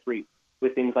omega-3,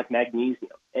 with things like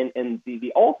magnesium. And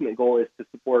the ultimate goal is to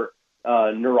support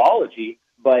neurology,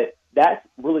 but that's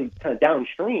really kind of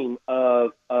downstream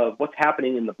of what's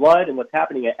happening in the blood and what's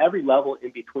happening at every level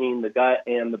in between the gut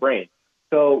and the brain.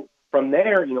 So from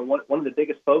there, one of the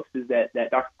biggest focuses that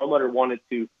Dr. Perlmutter wanted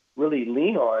to really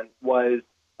lean on was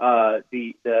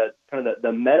the kind of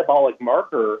the metabolic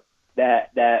marker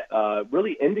that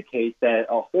really indicates that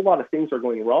a whole lot of things are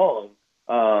going wrong,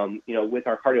 with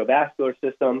our cardiovascular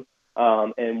system,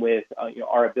 and with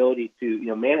our ability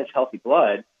to manage healthy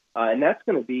blood, and that's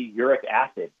going to be uric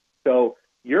acid. So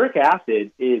uric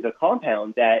acid is a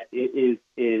compound that is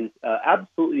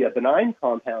absolutely a benign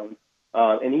compound,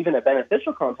 and even a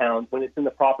beneficial compound when it's in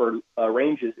the proper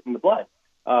ranges in the blood.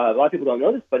 A lot of people don't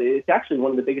know this, but it's actually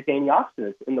one of the biggest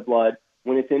antioxidants in the blood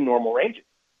when it's in normal ranges.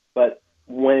 But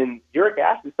when uric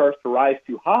acid starts to rise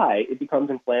too high, it becomes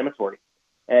inflammatory.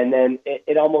 And then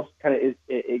it almost kind of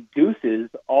it gooses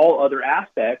all other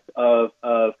aspects of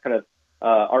kind of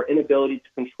our inability to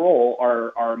control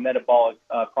our metabolic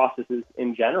processes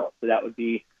in general. So that would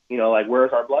be, like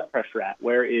where's our blood pressure at?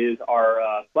 Where is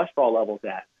our cholesterol levels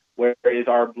at? Where is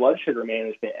our blood sugar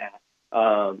management at?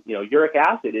 Uric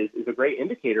acid is a great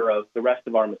indicator of the rest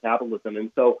of our metabolism.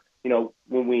 And so,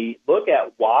 when we look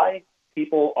at why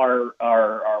people are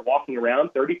walking around,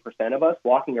 30% of us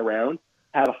walking around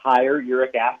have higher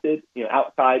uric acid,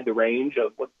 outside the range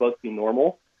of what's supposed to be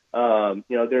normal.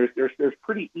 There's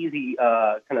pretty easy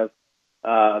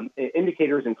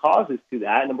indicators and causes to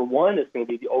that. Number one is going to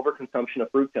be the overconsumption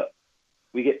of fructose.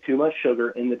 We get too much sugar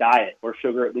in the diet, or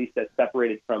sugar at least that's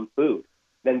separated from food.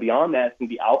 Then beyond that, it's going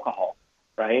to be alcohol,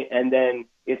 right? And then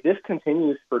if this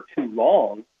continues for too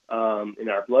long, and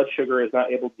our blood sugar is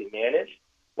not able to be managed,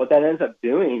 what that ends up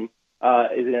doing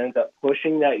is it ends up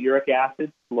pushing that uric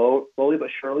acid slowly but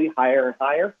surely higher and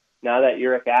higher. Now that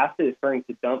uric acid is starting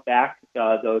to dump back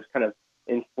those kind of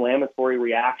inflammatory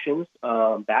reactions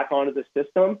back onto the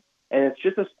system, and it's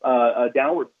just a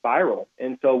downward spiral.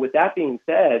 And so with that being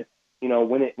said,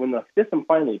 when the system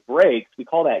finally breaks, we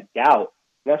call that gout.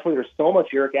 And that's when there's so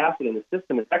much uric acid in the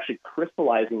system, it's actually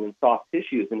crystallizing in soft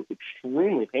tissues, and it's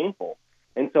extremely painful.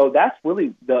 And so that's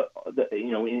really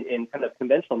in kind of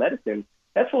conventional medicine,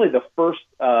 that's really the first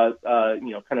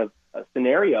kind of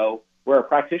scenario where a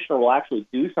practitioner will actually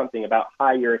do something about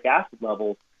high uric acid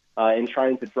levels in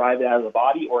trying to drive it out of the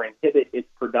body or inhibit its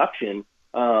production.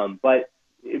 But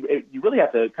you really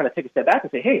have to kind of take a step back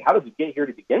and say, hey, how did we get here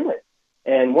to begin with?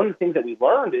 And one of the things that we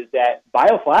learned is that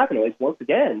bioflavonoids, once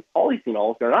again,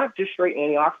 polyphenols, they're not just straight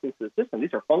antioxidants to the system.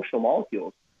 These are functional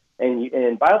molecules.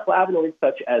 And bioflavonoids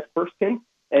such as quercetin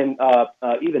and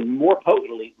even more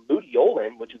potently,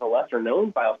 luteolin, which is a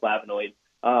lesser-known bioflavonoid,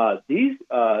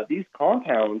 these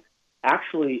compounds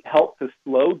actually help to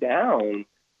slow down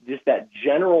just that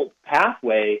general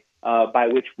pathway by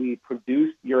which we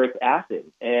produce uric acid.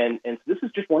 And so this is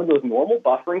just one of those normal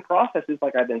buffering processes,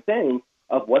 like I've been saying,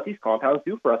 of what these compounds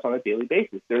do for us on a daily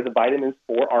basis. They're the vitamins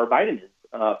for our vitamins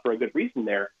for a good reason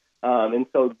there. And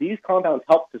so these compounds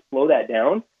help to slow that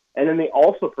down. And then they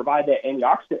also provide that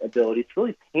antioxidant ability to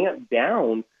really tamp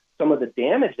down some of the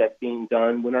damage that's being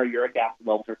done when our uric acid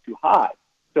levels are too high.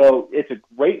 So it's a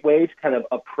great way to kind of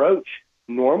approach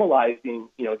normalizing,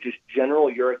 just general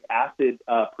uric acid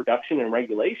production and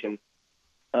regulation,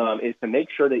 is to make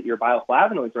sure that your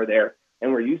bioflavonoids are there.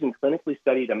 And we're using clinically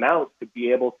studied amounts to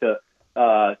be able to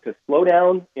slow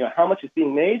down, how much is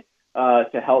being made,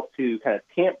 to help to kind of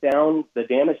tamp down the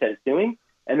damage that it's doing,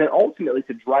 and then ultimately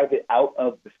to drive it out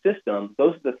of the system.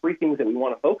 Those are the three things that we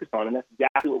want to focus on, and that's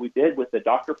exactly what we did with the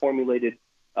doctor-formulated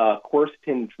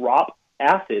quercetin drop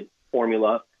acid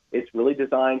formula. It's really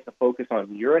designed to focus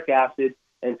on uric acid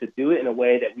and to do it in a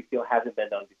way that we feel hasn't been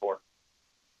done before.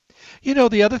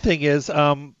 The other thing is,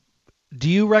 do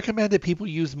you recommend that people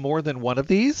use more than one of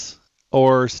these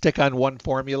or stick on one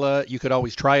formula? You could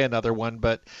always try another one,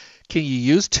 but can you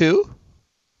use two?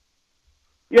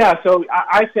 Yeah, so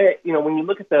I say, when you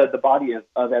look at the body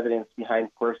of evidence behind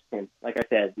quercetin, like I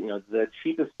said, the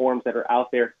cheapest forms that are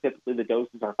out there, typically the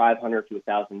doses are 500 to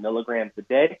 1,000 milligrams a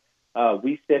day.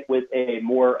 We stick with a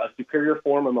superior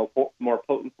form, a more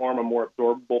potent form, a more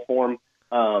absorbable form,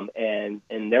 and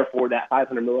therefore that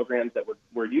 500 milligrams that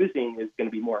we're using is going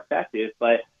to be more effective.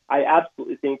 But I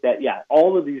absolutely think that,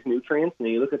 all of these nutrients, and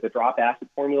you look at the drop acid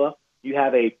formula, you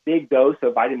have a big dose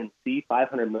of vitamin C,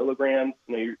 500 milligrams.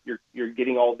 You're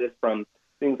getting all this from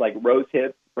things like rose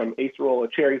hips, from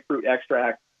acerola cherry fruit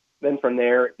extract. Then from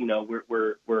there,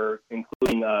 we're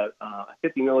including a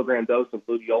 50 milligram dose of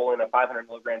luteolin, a 500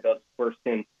 milligram dose of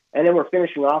quercetin, and then we're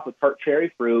finishing off with tart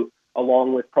cherry fruit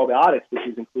along with probiotics, which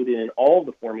is included in all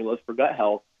the formulas for gut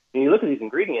health. And you look at these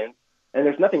ingredients, and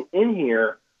there's nothing in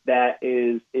here that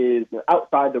is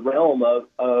outside the realm of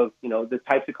the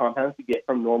types of compounds you get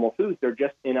from normal foods. They're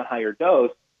just in a higher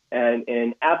dose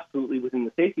and absolutely within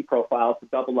the safety profile to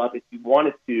double up if you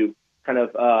wanted to kind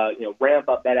of ramp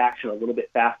up that action a little bit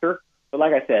faster. But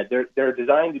like I said, they're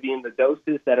designed to be in the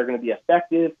doses that are going to be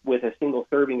effective with a single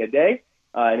serving a day.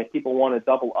 And if people want to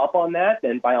double up on that,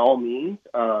 then by all means,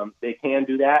 they can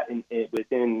do that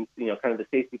within kind of the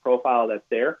safety profile that's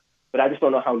there. But I just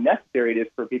don't know how necessary it is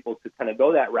for people to kind of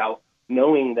go that route,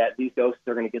 knowing that these doses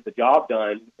are going to get the job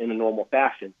done in a normal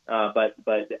fashion. But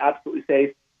absolutely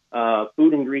safe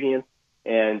food ingredients,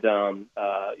 and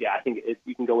I think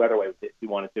you can go either way with it if you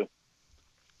wanted to.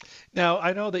 Now,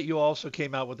 I know that you also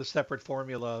came out with a separate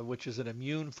formula, which is an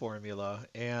immune formula,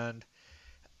 and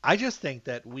I just think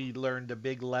that we learned a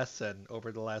big lesson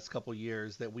over the last couple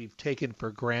years that we've taken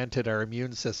for granted our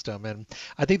immune system. And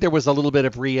I think there was a little bit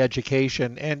of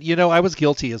re-education. And, I was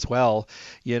guilty as well.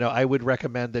 I would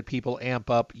recommend that people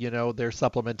amp up, their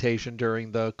supplementation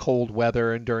during the cold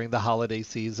weather and during the holiday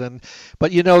season.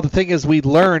 But, the thing is we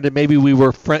learned, and maybe we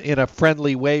were in a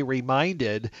friendly way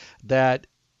reminded that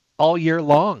all year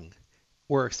long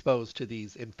we're exposed to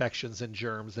these infections and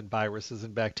germs and viruses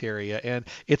and bacteria. And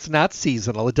it's not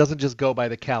seasonal. It doesn't just go by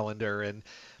the calendar. And,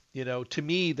 to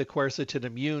me, the Quercitin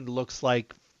Immune looks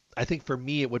like, I think for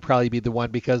me, it would probably be the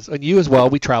one because, and you as well,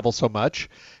 we travel so much,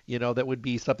 that would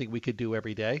be something we could do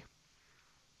every day.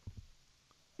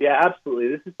 Yeah,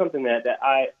 absolutely. This is something that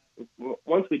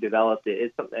once we developed it,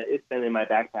 it's something it's been in my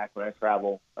backpack when I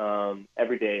travel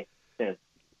every day since.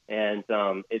 And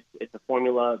it's a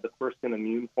formula, the Quercitin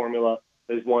Immune formula.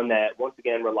 There's one that, once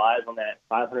again, relies on that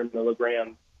 500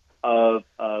 milligrams of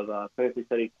clinically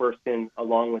studied quercetin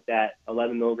along with that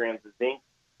 11 milligrams of zinc.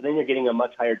 So then you're getting a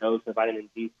much higher dose of vitamin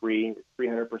D3. It's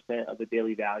 300% of the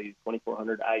daily value,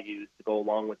 2,400 IUs to go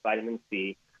along with vitamin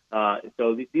C.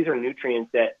 So these are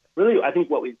nutrients that really, I think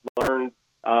what we've learned,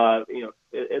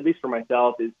 at least for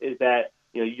myself, is that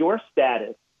your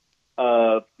status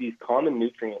of these common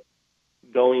nutrients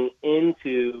going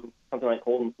into something like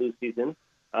cold and flu season,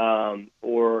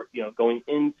 or going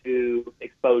into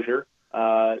exposure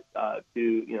to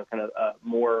kind of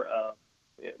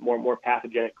more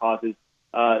pathogenic causes.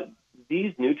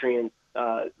 These nutrients,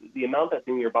 the amount that's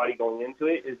in your body going into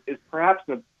it is perhaps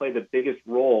going to play the biggest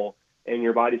role in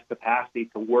your body's capacity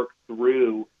to work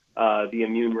through the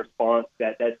immune response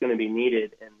that's going to be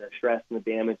needed and the stress and the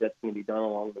damage that's going to be done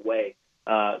along the way.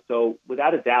 So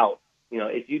without a doubt,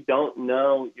 if you don't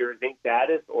know your zinc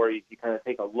status, or if you kind of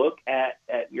take a look at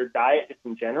your diet just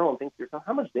in general and think to yourself,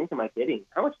 how much zinc am I getting?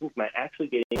 How much zinc am I actually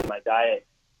getting in my diet?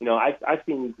 I've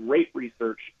seen great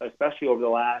research, especially over the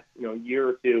last, year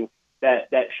or two, that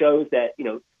shows that,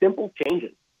 simple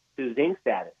changes to zinc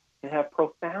status can have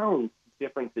profound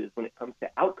differences when it comes to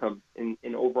outcomes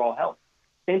in overall health.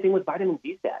 Same thing with vitamin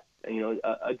D status.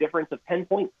 A difference of 10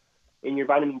 points in your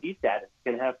vitamin D status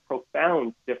can have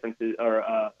profound differences or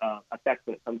effects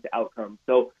when it comes to outcomes.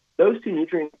 So those two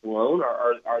nutrients alone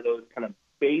are those kind of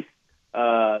base,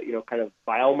 kind of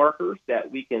biomarkers that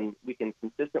we can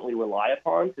consistently rely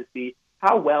upon to see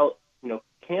how well,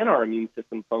 can our immune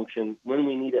system function when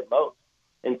we need it most.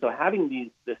 And so having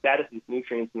the status of these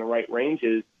nutrients in the right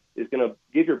ranges is going to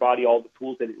give your body all the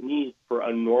tools that it needs for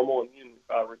a normal immune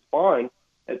response.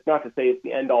 It's not to say it's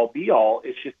the end all be all.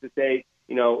 It's just to say,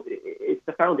 it's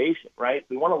the foundation, right?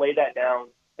 We want to lay that down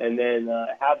and then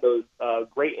have those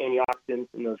great antioxidants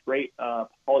and those great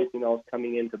polyphenols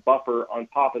coming in to buffer on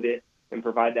top of it and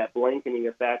provide that blanketing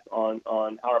effect on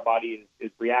how our body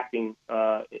is reacting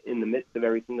in the midst of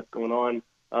everything that's going on.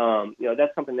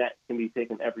 That's something that can be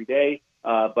taken every day.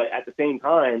 But at the same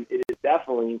time, it is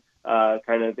definitely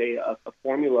kind of a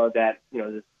formula that,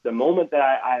 the moment that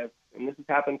I have, and this has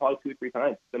happened probably 2 or 3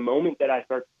 times, the moment that I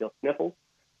start to feel sniffles,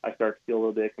 I start to feel a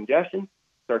little bit of congestion,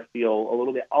 start to feel a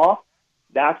little bit off,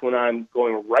 that's when I'm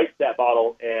going right to that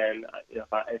bottle. And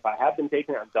if I have been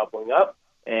taking it, I'm doubling up.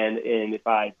 And if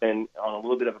I've been on a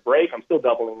little bit of a break, I'm still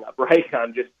doubling up, right?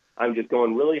 I'm just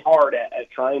going really hard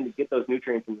at trying to get those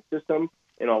nutrients in the system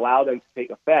and allow them to take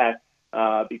effect,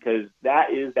 because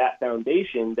that is that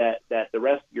foundation that the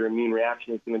rest of your immune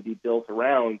reaction is going to be built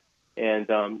around. And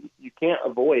you can't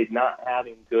avoid not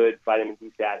having good vitamin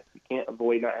D status. You can't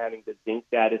avoid not having good zinc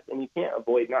status, and you can't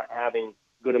avoid not having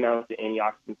good amounts of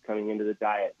antioxidants coming into the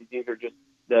diet. These are just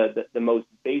the most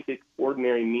basic,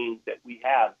 ordinary means that we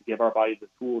have to give our bodies the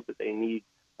tools that they need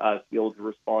to be able to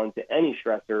respond to any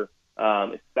stressor,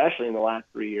 especially in the last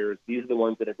 3 years. These are the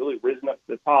ones that have really risen up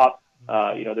to the top.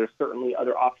 There's certainly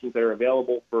other options that are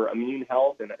available for immune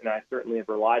health, and I certainly have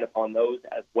relied upon those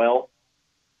as well.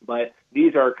 But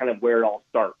these are kind of where it all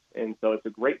starts. And so it's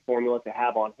a great formula to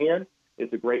have on hand.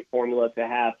 It's a great formula to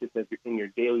have just as in your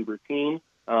daily routine.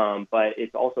 But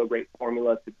it's also a great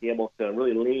formula to be able to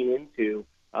really lean into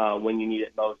when you need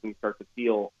it most and you start to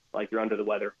feel like you're under the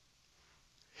weather.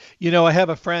 I have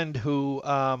a friend who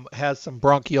has some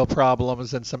bronchial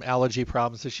problems and some allergy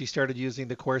problems, so she started using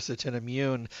the Quercitin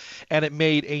Immune, and it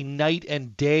made a night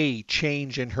and day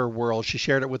change in her world. She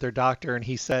shared it with her doctor, and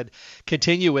he said,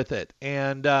 continue with it.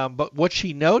 And but what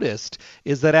she noticed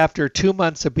is that after 2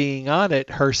 months of being on it,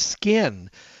 her skin,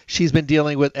 she's been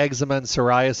dealing with eczema and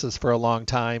psoriasis for a long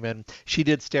time, and she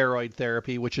did steroid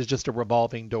therapy, which is just a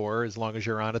revolving door. As long as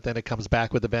you're on it, then it comes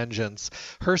back with a vengeance.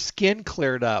 Her skin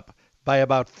cleared up by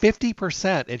about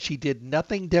 50%, and she did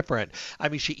nothing different. I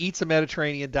mean, she eats a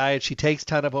Mediterranean diet. She takes a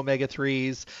ton of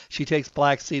omega-3s. She takes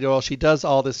flaxseed oil. She does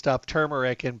all this stuff,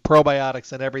 turmeric and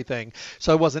probiotics and everything.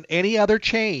 So it wasn't any other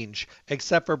change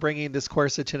except for bringing this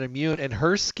Quercetin Immune, and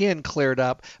her skin cleared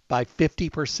up by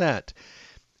 50%.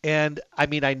 And I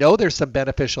mean, I know there's some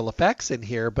beneficial effects in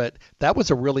here, but that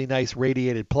was a really nice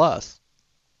radiated plus.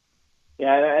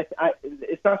 Yeah,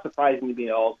 it's not surprising to me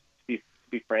at all, to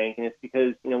be frank, and it's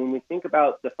because when we think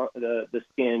about the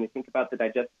skin, we think about the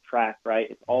digestive tract, right?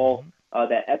 It's all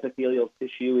that epithelial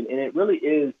tissue, and it really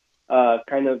is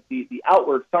kind of the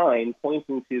outward sign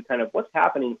pointing to kind of what's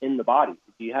happening in the body.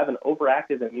 Do you have an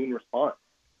overactive immune response?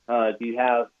 Do you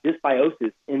have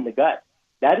dysbiosis in the gut?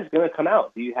 That is going to come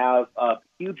out. Do you have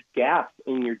huge gaps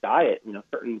in your diet?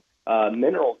 Certain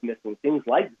minerals missing, things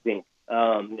like zinc.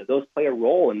 Those play a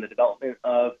role in the development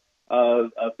of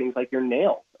things like your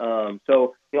nails.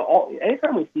 So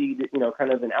anytime we see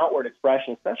kind of an outward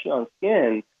expression, especially on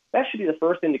skin, that should be the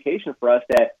first indication for us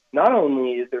that not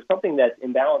only is there something that's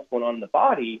imbalanced going on in the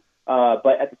body,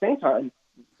 but at the same time,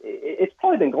 it's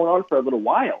probably been going on for a little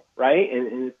while, right?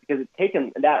 And it's because it's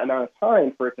taken that amount of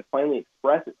time for it to finally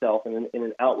express itself in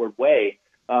an outward way.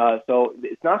 So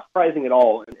it's not surprising at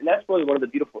all. And that's really one of the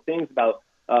beautiful things about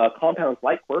compounds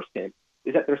like quercetin,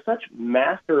 is that they're such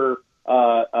master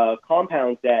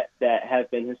compounds that have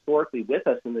been historically with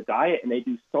us in the diet, and they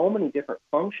do so many different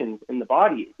functions in the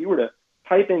body. If you were to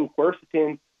type in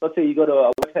quercetin, let's say you go to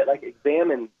a website like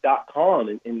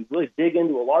examine.com and really dig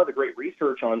into a lot of the great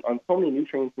research on so many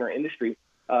nutrients in our industry,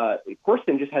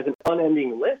 quercetin just has an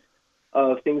unending list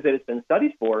of things that it's been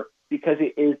studied for, because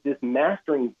it is this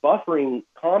mastering, buffering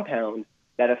compound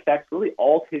that affects really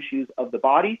all tissues of the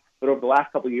body. But over the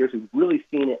last couple of years, we've really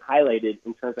seen it highlighted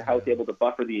in terms of how it's able to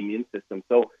buffer the immune system.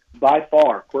 So by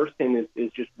far, quercetin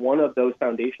is just one of those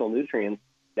foundational nutrients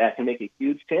that can make a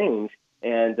huge change.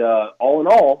 And all in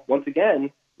all, once again,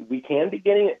 we can be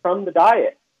getting it from the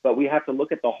diet, but we have to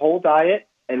look at the whole diet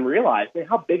and realize, man,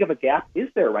 how big of a gap is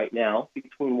there right now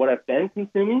between what I've been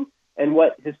consuming and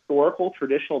what historical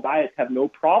traditional diets have no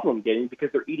problem getting, because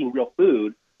they're eating real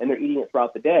food and they're eating it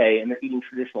throughout the day and they're eating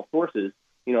traditional sources.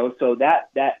 So that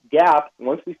gap,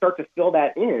 once we start to fill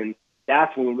that in,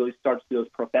 that's when we really start to see those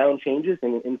profound changes.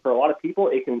 And for a lot of people,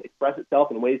 it can express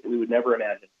itself in ways that we would never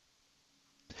imagine.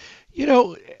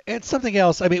 And something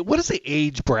else, I mean, what is the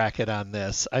age bracket on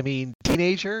this? I mean,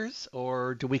 teenagers,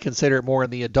 or do we consider it more in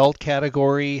the adult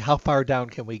category? How far down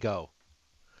can we go?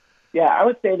 Yeah, I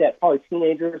would say that probably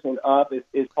teenagers and up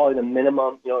is probably the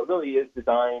minimum. It really is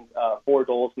designed for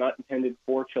adults, not intended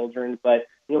for children. But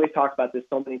we've talked about this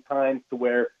so many times to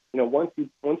where once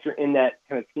you're in that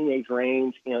kind of teenage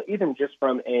range, even just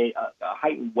from a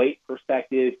height and weight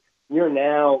perspective, you're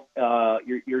now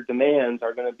your demands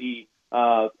are going to be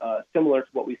similar to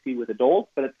what we see with adults.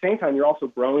 But at the same time, you're also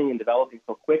growing and developing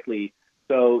so quickly.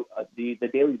 So the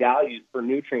daily values for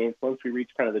nutrients, once we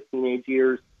reach kind of the teenage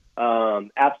years,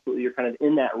 absolutely, you're kind of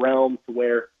in that realm to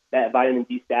where that vitamin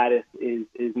D status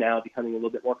is now becoming a little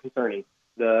bit more concerning.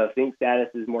 The zinc status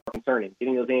is more concerning.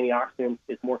 Getting those antioxidants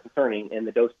is more concerning, and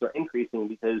the doses are increasing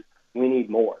because we need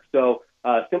more. So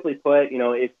simply put,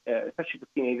 if, especially for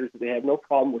teenagers, if they have no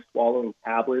problem with swallowing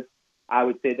tablets, I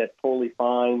would say that's totally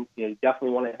fine. You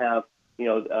definitely want to have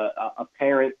a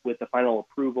parent with the final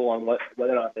approval on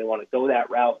whether or not they want to go that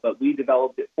route. But we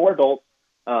developed it for adults.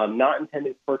 Not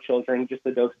intended for children, just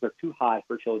the doses are too high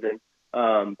for children.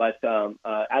 But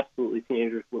absolutely,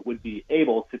 teenagers would be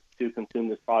able to consume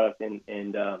this product and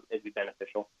it'd be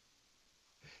beneficial.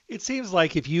 It seems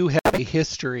like if you have a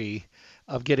history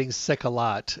of getting sick a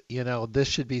lot, this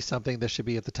should be something that should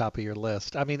be at the top of your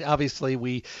list. I mean, obviously,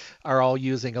 we are all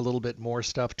using a little bit more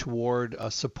stuff toward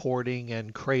supporting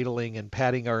and cradling and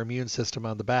patting our immune system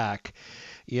on the back,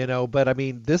 but I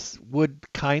mean, this would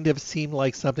kind of seem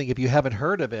like something, if you haven't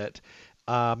heard of it,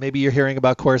 maybe you're hearing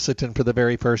about quercetin for the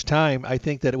very first time. I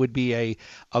think that it would be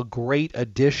a great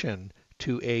addition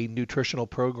to a nutritional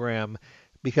program,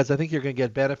 because I think you're going to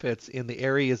get benefits in the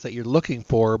areas that you're looking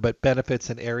for, but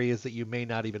benefits in areas that you may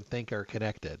not even think are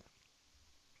connected.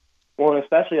 Well, and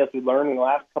especially as we learned in the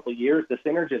last couple of years, the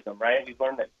synergism, right? We've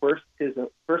learned that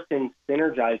quercetin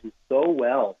synergizes so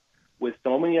well with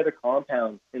so many other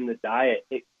compounds in the diet.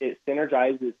 It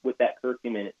synergizes with that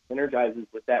curcumin. It synergizes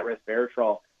with that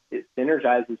resveratrol. It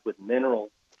synergizes with minerals.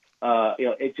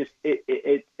 It's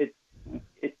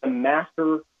a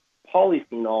master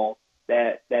polyphenol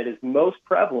that is most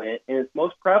prevalent, and it's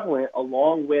most prevalent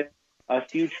along with a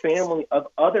huge family of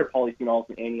other polyphenols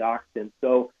and antioxidants.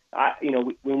 So,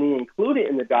 when we include it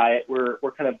in the diet, we're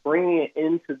kind of bringing it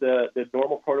into the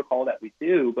normal protocol that we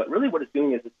do. But really, what it's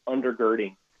doing is it's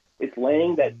undergirding. It's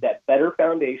laying that better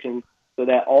foundation so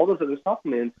that all those other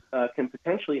supplements can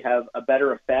potentially have a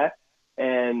better effect,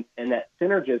 and that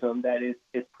synergism that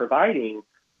is providing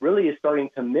really is starting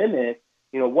to mimic,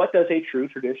 what does a true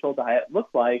traditional diet look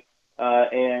like.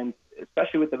 And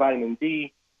especially with the vitamin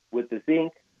D, with the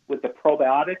zinc, with the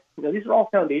probiotics, these are all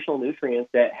foundational nutrients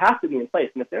that have to be in place.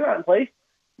 And if they're not in place,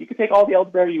 you can take all the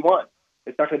elderberry you want.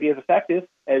 It's not going to be as effective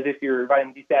as if your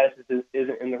vitamin D status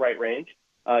isn't in the right range.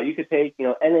 You could take,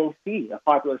 NAC, a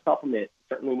popular supplement,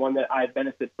 certainly one that I've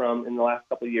benefited from in the last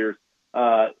couple of years.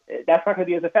 That's not going to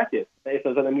be as effective if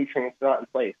those other nutrients are not in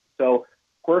place. So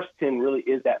quercetin really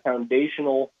is that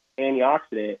foundational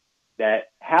antioxidant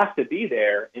that has to be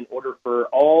there in order for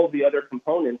all the other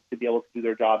components to be able to do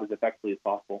their job as effectively as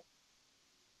possible.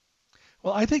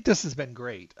 Well, I think this has been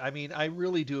great. I mean, I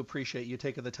really do appreciate you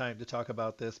taking the time to talk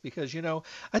about this, because,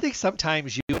 I think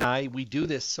sometimes you and I, we do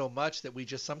this so much that we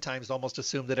just sometimes almost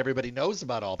assume that everybody knows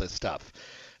about all this stuff.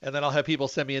 And then I'll have people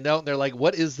send me a note and they're like,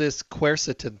 what is this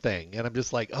quercetin thing? And I'm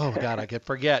just like, oh God, I can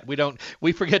forget.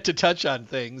 We forget to touch on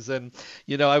things. And,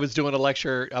 I was doing a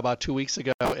lecture about 2 weeks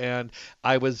ago and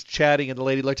I was chatting and the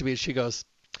lady looked at me and she goes,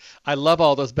 I love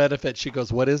all those benefits. She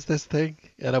goes, what is this thing?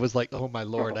 And I was like, oh my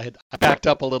Lord, I backed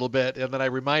up a little bit. And then I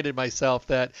reminded myself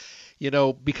that,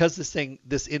 because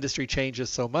this industry changes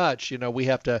so much,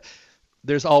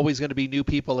 there's always going to be new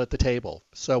people at the table.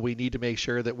 So we need to make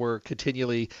sure that we're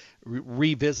continually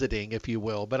revisiting, if you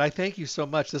will. But I thank you so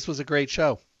much. This was a great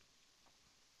show.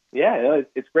 Yeah,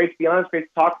 it's great to be on. It's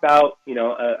great to talk about,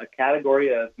 a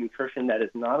category of nutrition that is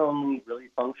not only really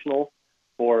functional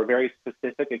for very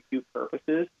specific acute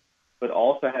purposes, but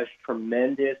also has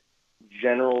tremendous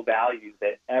general values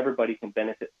that everybody can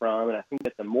benefit from. And I think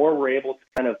that the more we're able to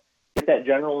kind of get that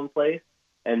general in place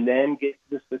and then get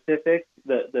to the specifics,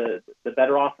 the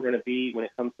better off we're going to be when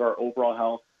it comes to our overall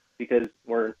health, because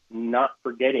we're not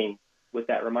forgetting, with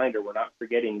that reminder, we're not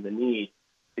forgetting the need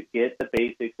to get the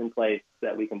basics in place so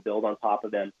that we can build on top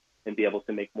of them and be able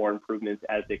to make more improvements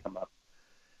as they come up.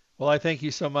 Well, I thank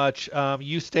you so much.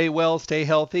 You stay well, stay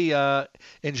healthy,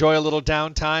 enjoy a little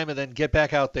downtime, and then get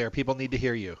back out there. People need to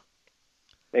hear you.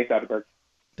 Thanks, Dr. Burke.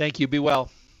 Thank you. Be well.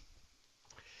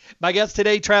 My guest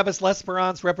today, Travis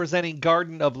Lesperance, representing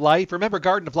Garden of Life. Remember,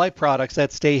 Garden of Life products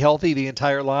that stay healthy, the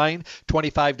entire line,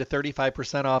 25 to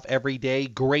 35% off every day.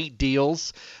 Great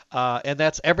deals. And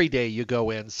that's every day you go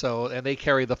in. And they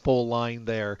carry the full line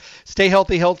there. Stay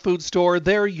Healthy Health Food Store.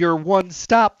 They're your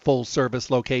one-stop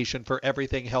full-service location for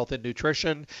everything health and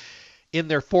nutrition. In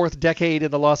their 4th decade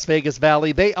in the Las Vegas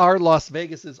Valley, they are Las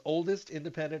Vegas's oldest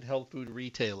independent health food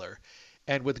retailer,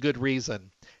 and with good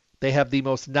reason. They have the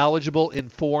most knowledgeable,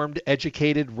 informed,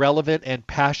 educated, relevant, and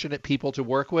passionate people to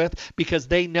work with, because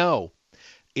they know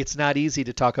it's not easy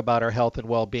to talk about our health and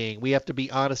well-being. We have to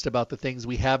be honest about the things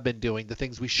we have been doing, the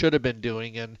things we should have been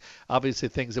doing, and obviously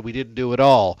things that we didn't do at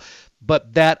all.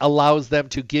 But that allows them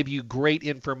to give you great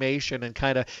information and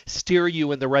kind of steer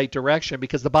you in the right direction,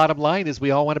 because the bottom line is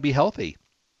we all want to be healthy.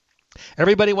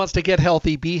 Everybody wants to get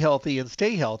healthy, be healthy, and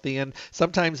stay healthy, and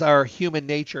sometimes our human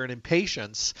nature and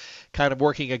impatience kind of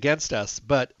working against us,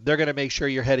 but they're going to make sure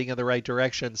you're heading in the right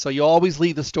direction. So you always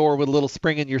leave the store with a little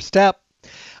spring in your step,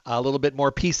 a little bit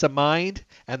more peace of mind,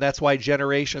 and that's why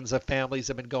generations of families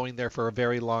have been going there for a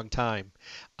very long time.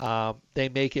 They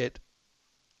make it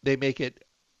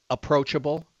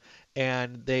approachable,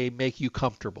 and they make you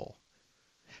comfortable.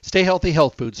 Stay Healthy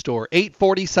Health Food Store,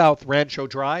 840 South Rancho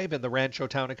Drive in the Rancho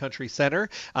Town and Country Center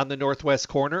on the northwest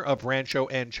corner of Rancho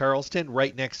and Charleston,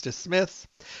 right next to Smith's.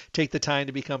 Take the time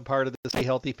to become part of the Stay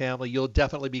Healthy family. You'll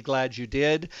definitely be glad you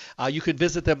did. You can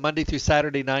visit them Monday through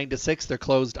Saturday, 9 to 6. They're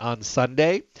closed on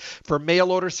Sunday. For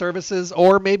mail order services,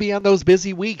 or maybe on those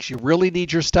busy weeks, you really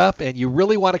need your stuff and you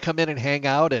really want to come in and hang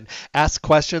out and ask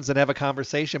questions and have a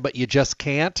conversation, but you just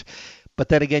can't. But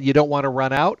then again, you don't want to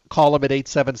run out. Call them at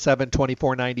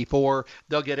 877-2494.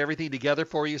 They'll get everything together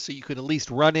for you so you can at least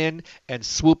run in,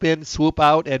 swoop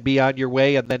out, and be on your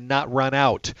way, and then not run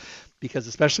out. Because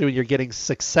especially when you're getting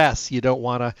success, you don't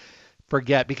want to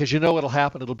forget, because you know what'll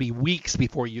happen. It'll be weeks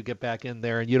before you get back in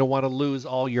there, and you don't want to lose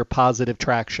all your positive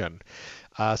traction.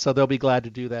 So they'll be glad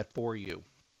to do that for you.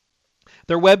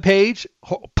 Their webpage,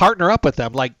 partner up with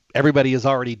them like everybody is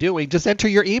already doing. Just enter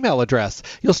your email address.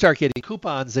 You'll start getting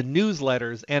coupons and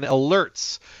newsletters and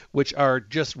alerts, which are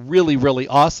just really, really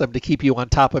awesome to keep you on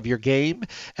top of your game.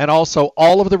 And also,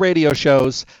 all of the radio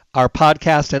shows are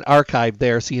podcast and archived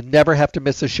there, so you never have to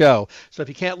miss a show. So if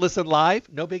you can't listen live,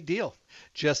 no big deal.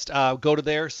 Just go to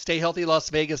their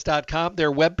stayhealthylasvegas.com,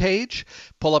 their webpage,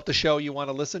 pull up the show you want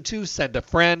to listen to, send a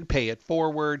friend, pay it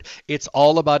forward. It's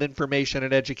all about information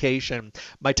and education.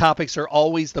 My topics are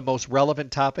always the most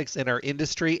relevant topics in our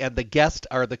industry, and the guests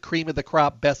are the cream of the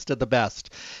crop, best of the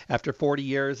best. After 40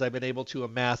 years, I've been able to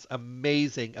amass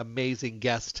amazing, amazing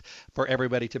guests for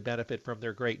everybody to benefit from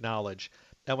their great knowledge.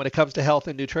 Now, when it comes to health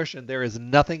and nutrition, there is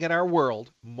nothing in our world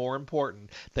more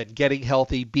important than getting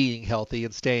healthy, being healthy,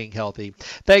 and staying healthy.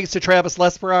 Thanks to Travis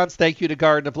Lesperance. Thank you to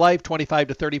Garden of Life, 25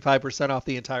 to 35% off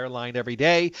the entire line every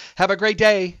day. Have a great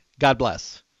day. God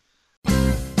bless.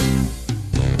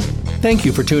 Thank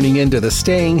you for tuning in to the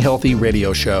Staying Healthy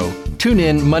Radio Show. Tune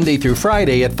in Monday through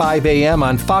Friday at 5 a.m.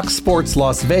 on Fox Sports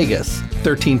Las Vegas,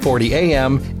 1340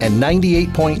 a.m. and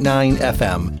 98.9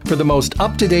 FM for the most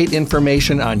up-to-date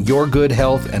information on your good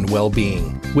health and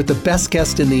well-being. With the best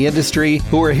guests in the industry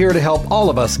who are here to help all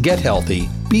of us get healthy,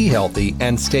 be healthy,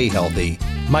 and stay healthy.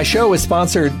 My show is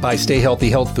sponsored by Stay Healthy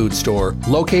Health Food Store,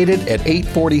 located at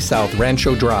 840 South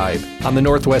Rancho Drive on the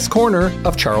northwest corner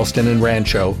of Charleston and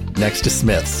Rancho, next to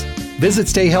Smith's. Visit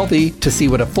Stay Healthy to see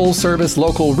what a full-service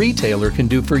local retailer can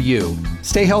do for you.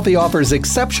 Stay Healthy offers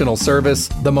exceptional service,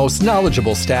 the most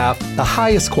knowledgeable staff, the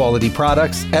highest quality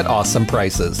products at awesome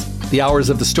prices. The hours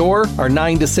of the store are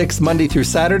 9 to 6 Monday through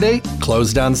Saturday,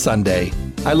 closed on Sunday.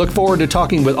 I look forward to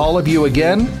talking with all of you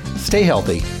again. Stay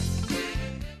healthy.